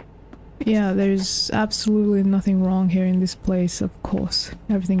 Yeah, there's absolutely nothing wrong here in this place, of course.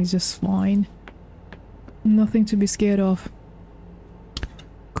 Everything is just fine. Nothing to be scared of.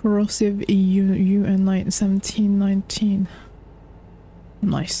 Corrosive UN 1719.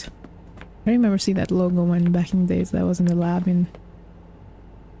 Nice. I remember seeing that logo when back in the days that I was in the lab in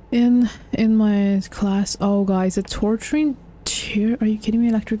my class. Oh guys, a torturing chair? Are you kidding me?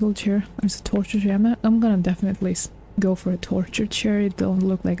 Electrical chair? Or is it a torture chair? I'm gonna definitely go for a torture chair. It don't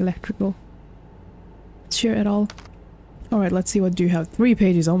look like electrical chair at all. Alright, let's see, what do you have? 3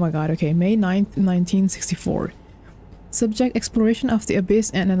 pages. Oh my god. Okay, May 9th, 1964. Subject: exploration of the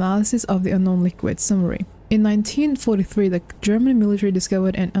abyss and analysis of the unknown liquid. Summary: in 1943, the German military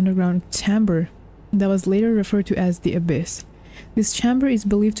discovered an underground chamber that was later referred to as the abyss. This chamber is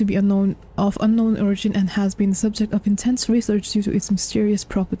believed to be of unknown origin and has been the subject of intense research due to its mysterious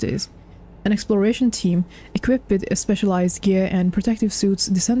properties. An exploration team, equipped with specialized gear and protective suits,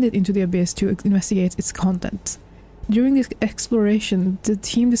 descended into the abyss to investigate its contents. During this exploration, the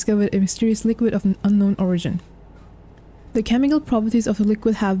team discovered a mysterious liquid of an unknown origin. The chemical properties of the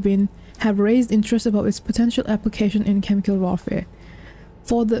liquid have have raised interest about its potential application in chemical warfare.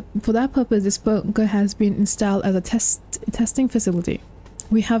 For that purpose, this bunker has been installed as a testing facility.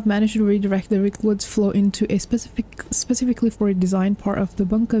 We have managed to redirect the liquid's flow into a specifically for a design part of the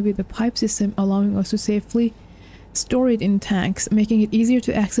bunker with a pipe system, allowing us to safely store it in tanks, making it easier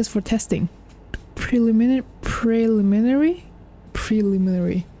to access for testing. Preliminary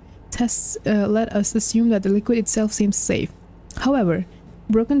tests let us assume that the liquid itself seems safe. However,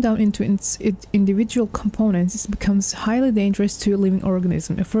 broken down into its individual components, it becomes highly dangerous to living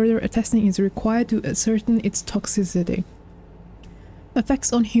organisms. Further testing is required to ascertain its toxicity,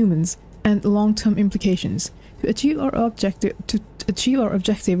 effects on humans, and long-term implications. To achieve our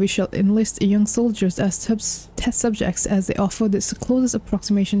objective, we shall enlist young soldiers as test subjects, as they offer the closest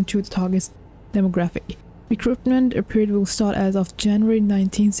approximation to the target's demographic. Recruitment period will start as of January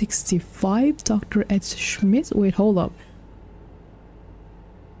 1965. Dr. Ed Schmidt. Wait, hold up.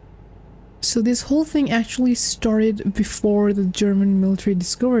 So this whole thing actually started before the German military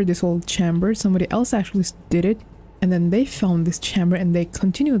discovered this whole chamber. Somebody else actually did it, and then they found this chamber and they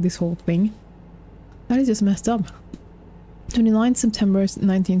continued this whole thing. That is just messed up. 29 September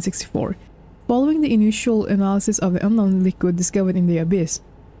 1964. Following the initial analysis of the unknown liquid discovered in the abyss,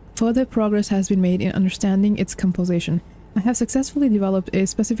 further progress has been made in understanding its composition. I have successfully developed a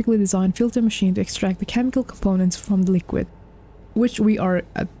specifically designed filter machine to extract the chemical components from the liquid, which I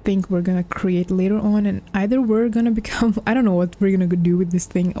think we're gonna create later on, and either we're gonna become, I don't know what we're gonna do with this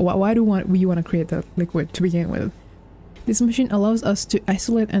thing. Why do we want to create that liquid to begin with? This machine allows us to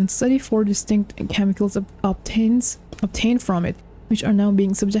isolate and study 4 distinct chemicals obtained from it, which are now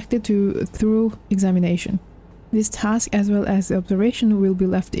being subjected to thorough examination. This task, as well as the observation, will be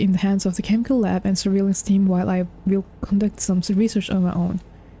left in the hands of the chemical lab and surveillance team, while I will conduct some research on my own.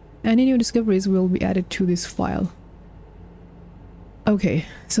 Any new discoveries will be added to this file. Okay,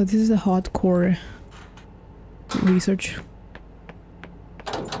 so this is a hardcore research.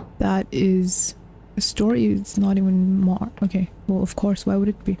 That is a story. It's not even more. Okay, well, of course, why would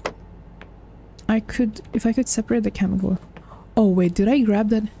it be? If I could separate the chemical. Oh wait, did I grab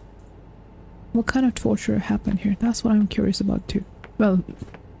that? What kind of torture happened here? That's what I'm curious about too. Well,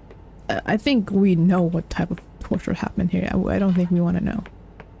 I think we know what type of torture happened here. I don't think we want to know.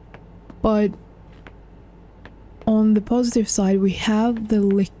 But on the positive side, we have the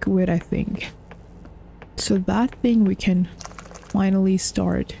liquid, I think. So that thing we can finally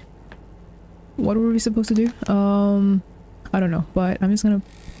start. What were we supposed to do? I don't know, but I'm just gonna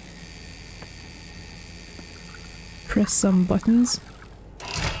press some buttons.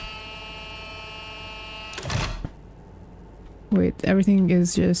 Wait, everything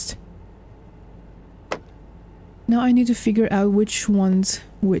is just... Now I need to figure out which one's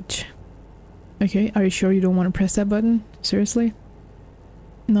which. Okay, are you sure you don't want to press that button? Seriously?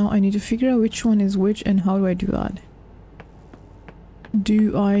 Now I need to figure out which one is which, and how do I do that?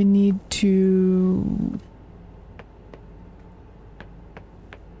 Do I need to...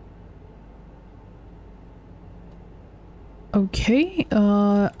 Okay,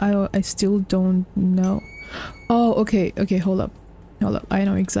 I still don't know. Oh, okay, hold up. I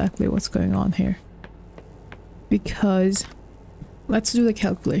know exactly what's going on here. Because... let's do the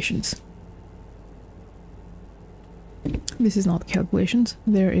calculations. This is not the calculations.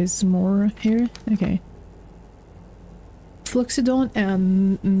 There is more here. Okay. Fluxidone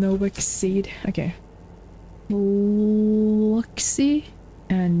and Novaxide. Okay. Luxi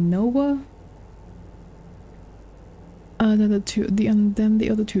and Nova. Then the two. Then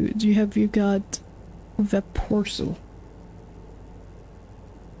the other two. You got Vaporsul.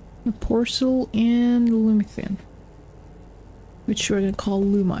 Vaporsul and Lumithin, which we're gonna call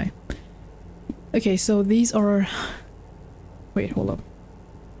Lumi. Okay, so these are... Wait, hold up.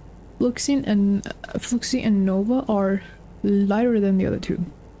 Fluxi and Nova are lighter than the other two.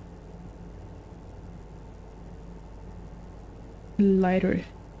 Lighter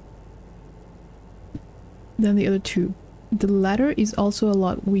than the other two. The latter is also a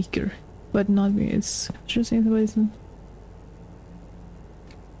lot weaker, but not me. It's just anything.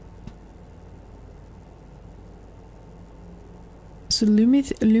 So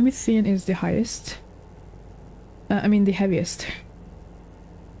Lumithian is the highest. I mean the heaviest.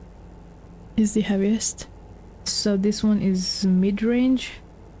 Is the heaviest. So this one is mid-range.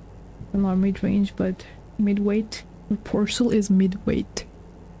 Well, not mid-range, but mid-weight. Porcel is mid-weight.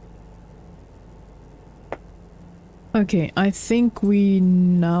 Okay, I think we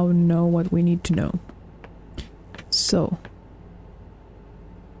now know what we need to know. So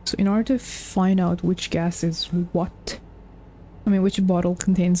in order to find out which gas is what, I mean which bottle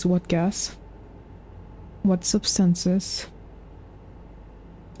contains what gas, what substances,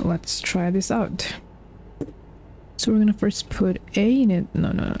 let's try this out. So we're gonna first put A in it.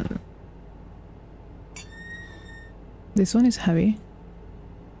 No. This one is heavy.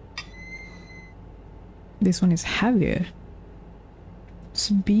 This one is heavier.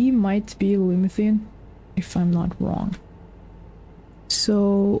 So B might be lithium, if I'm not wrong.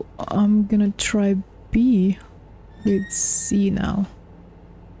 So I'm gonna try B with C now.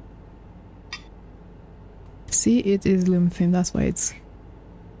 See, it is lithium, that's why it's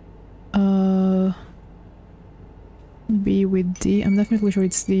B with D. I'm definitely sure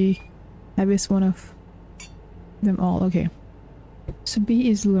it's the heaviest one of them all. Okay, so B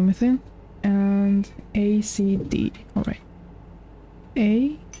is lithium and A, C, D. All right,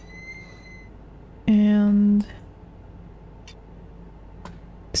 A and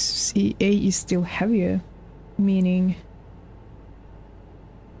C. A is still heavier, meaning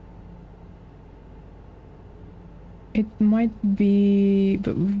it might be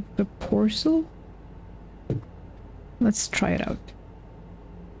the porcel. Let's try it out.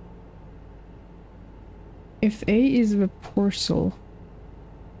 If A is the porcel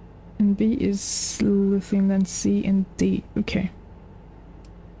and B is lithium, then C and D. Okay.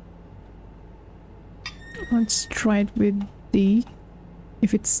 Let's try it with D.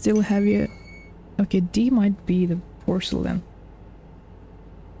 If it's still heavier. Okay, D might be the porcel then.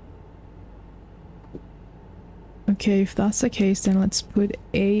 Okay, if that's the case, then let's put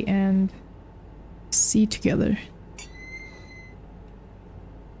A and C together.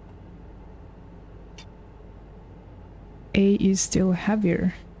 A is still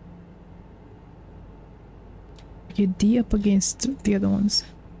heavier. Okay, D up against the other ones.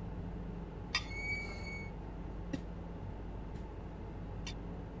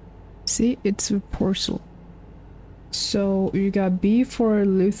 See, it's a porcel. So you got B for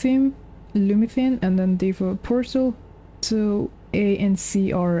lithium, and then D for porcel. So A and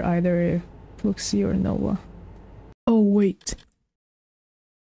C are either Fluxy or Nova. Oh wait.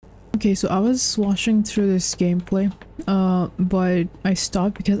 Okay, so I was watching through this gameplay, but I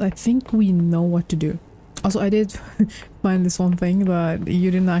stopped because I think we know what to do. Also, I did find this one thing that you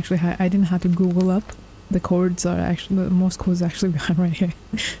didn't actually I didn't have to Google up. The codes are actually, the Morse code is actually behind right here.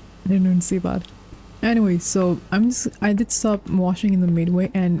 I didn't even see that. Anyway, so I did stop watching in the midway,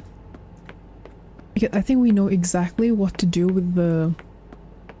 and I think we know exactly what to do with the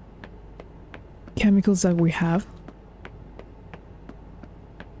chemicals that we have.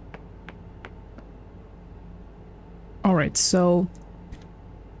 Alright, so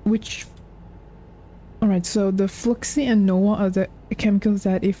so the Fluxy and Noah are the chemicals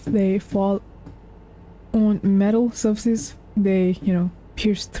that if they fall on metal surfaces, they, you know,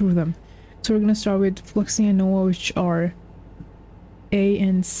 pierce through them. So we're gonna start with Fluxy and Noah, which are A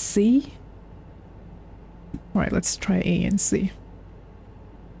and C. Alright, let's try A and C.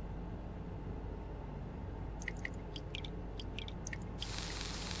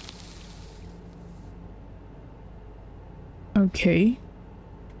 Okay.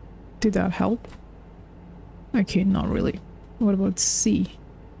 Did that help? Okay, not really. What about C?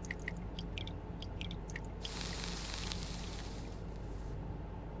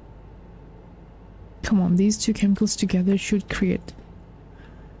 Come on, these two chemicals together should create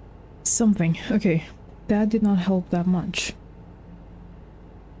something. Okay, that did not help that much.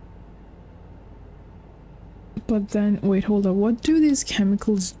 But then, wait, hold on. What do these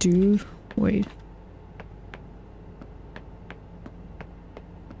chemicals do? Wait.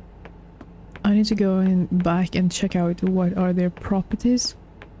 I need to go back and check out what are their properties.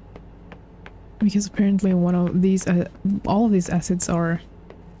 Because apparently one of these, all of these acids are...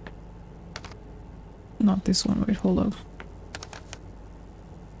 Not this one, wait, hold up.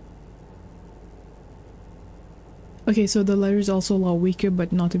 Okay, so the letter is also a lot weaker,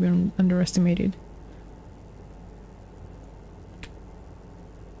 but not to be underestimated.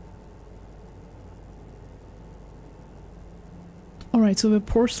 Alright, so the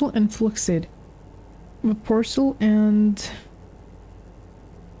porcel and fluxid. The porcel and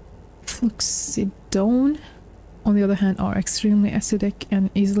fluxidone, on the other hand, are extremely acidic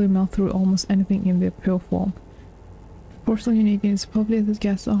and easily melt through almost anything in their pure form. Porcel unique in its property that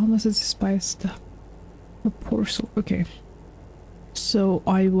gas almost as spiced. The porcel, okay. So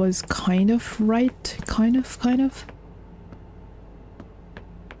I was kind of right, kind of.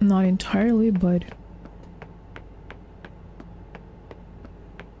 Not entirely, but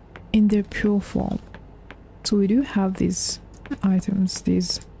in their pure form. So we do have these items,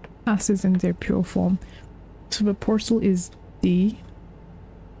 these acids in their pure form. So the porcel is D.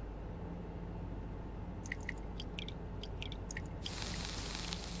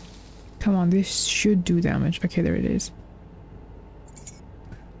 Come on, this should do damage. Okay, there it is.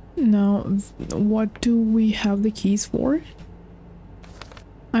 Now, what do we have the keys for?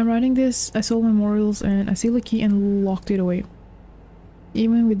 I'm writing this, I sold memorials and I sealed the key and locked it away.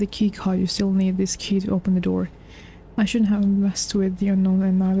 Even with the key card, you still need this key to open the door. I shouldn't have messed with the unknown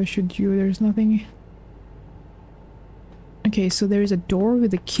and neither should you. There's nothing... Okay, so there's a door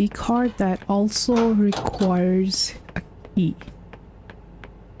with a key card that also requires a key.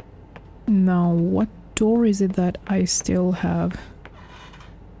 Now, what door is it that I still have?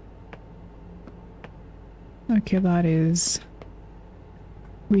 Okay, that is...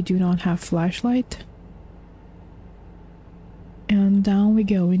 We do not have flashlight. And down we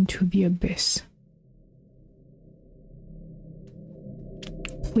go into the abyss.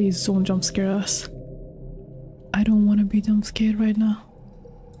 Please don't jump scare us. I don't want to be jump scared right now.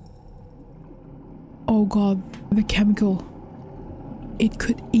 Oh god, the chemical. It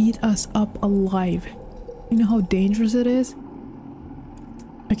could eat us up alive. You know how dangerous it is?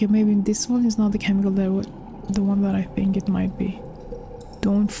 Okay, maybe this one is not the chemical that would... the one that I think it might be.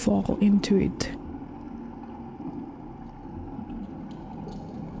 Don't fall into it.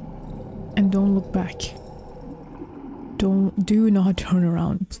 And don't look back. Do not turn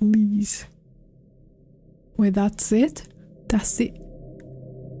around, please. Wait, that's it? That's it?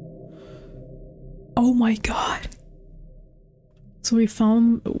 Oh my god. So we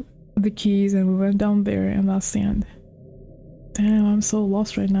found the keys and we went down there and that's the end. Damn, I'm so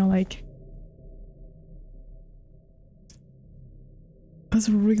lost right now, like... That's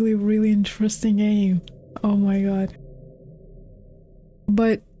a really, really interesting game. Oh my god.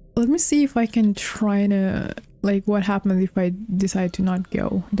 But let me see if I can try to... Like, what happens if I decide to not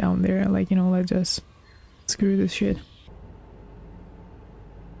go down there? Like, you know, let's just... Screw this shit.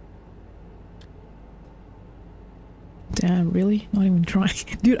 Damn, really? Not even trying.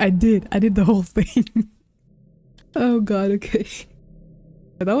 Dude, I did the whole thing. Oh god, okay.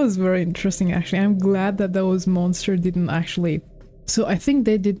 That was very interesting actually. I'm glad that those monsters didn't actually... So I think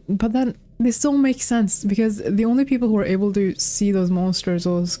they did, but then this still makes sense because the only people who are able to see those monsters,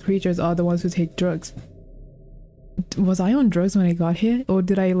 those creatures, are the ones who take drugs. Was I on drugs when I got here? Or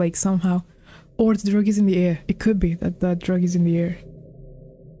did I like somehow... Or the drug is in the air. It could be that that drug is in the air.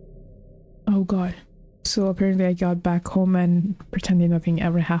 Oh god. So apparently I got back home and pretending nothing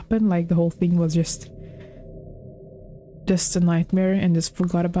ever happened. Like the whole thing was just a nightmare and just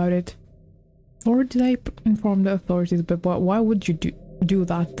forgot about it. Or did I inform the authorities? But why would you do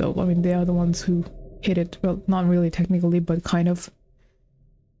that though? I mean, they are the ones who hit it. Well, not really technically, but kind of.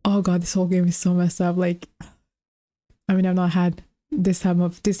 Oh god, this whole game is so messed up. Like, I mean, I've not had this type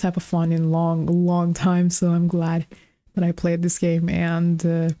of fun in long time, so I'm glad that I played this game,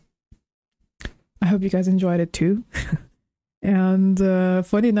 and I hope you guys enjoyed it too. And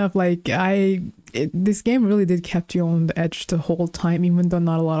funny enough, like this game really did kept you on the edge the whole time, even though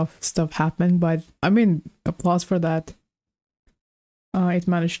not a lot of stuff happened. But I mean, applause for that. It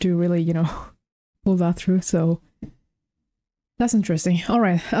managed to really, you know, pull that through. So that's interesting. All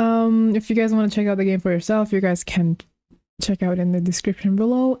right. If you guys want to check out the game for yourself, you guys can check out in the description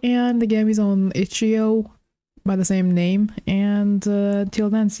below. And the game is on itch.io by the same name. And till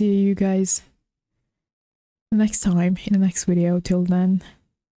then, see you guys next time in the next video. Till then,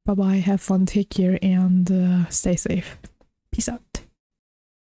 bye bye, have fun, take care, and stay safe. Peace out.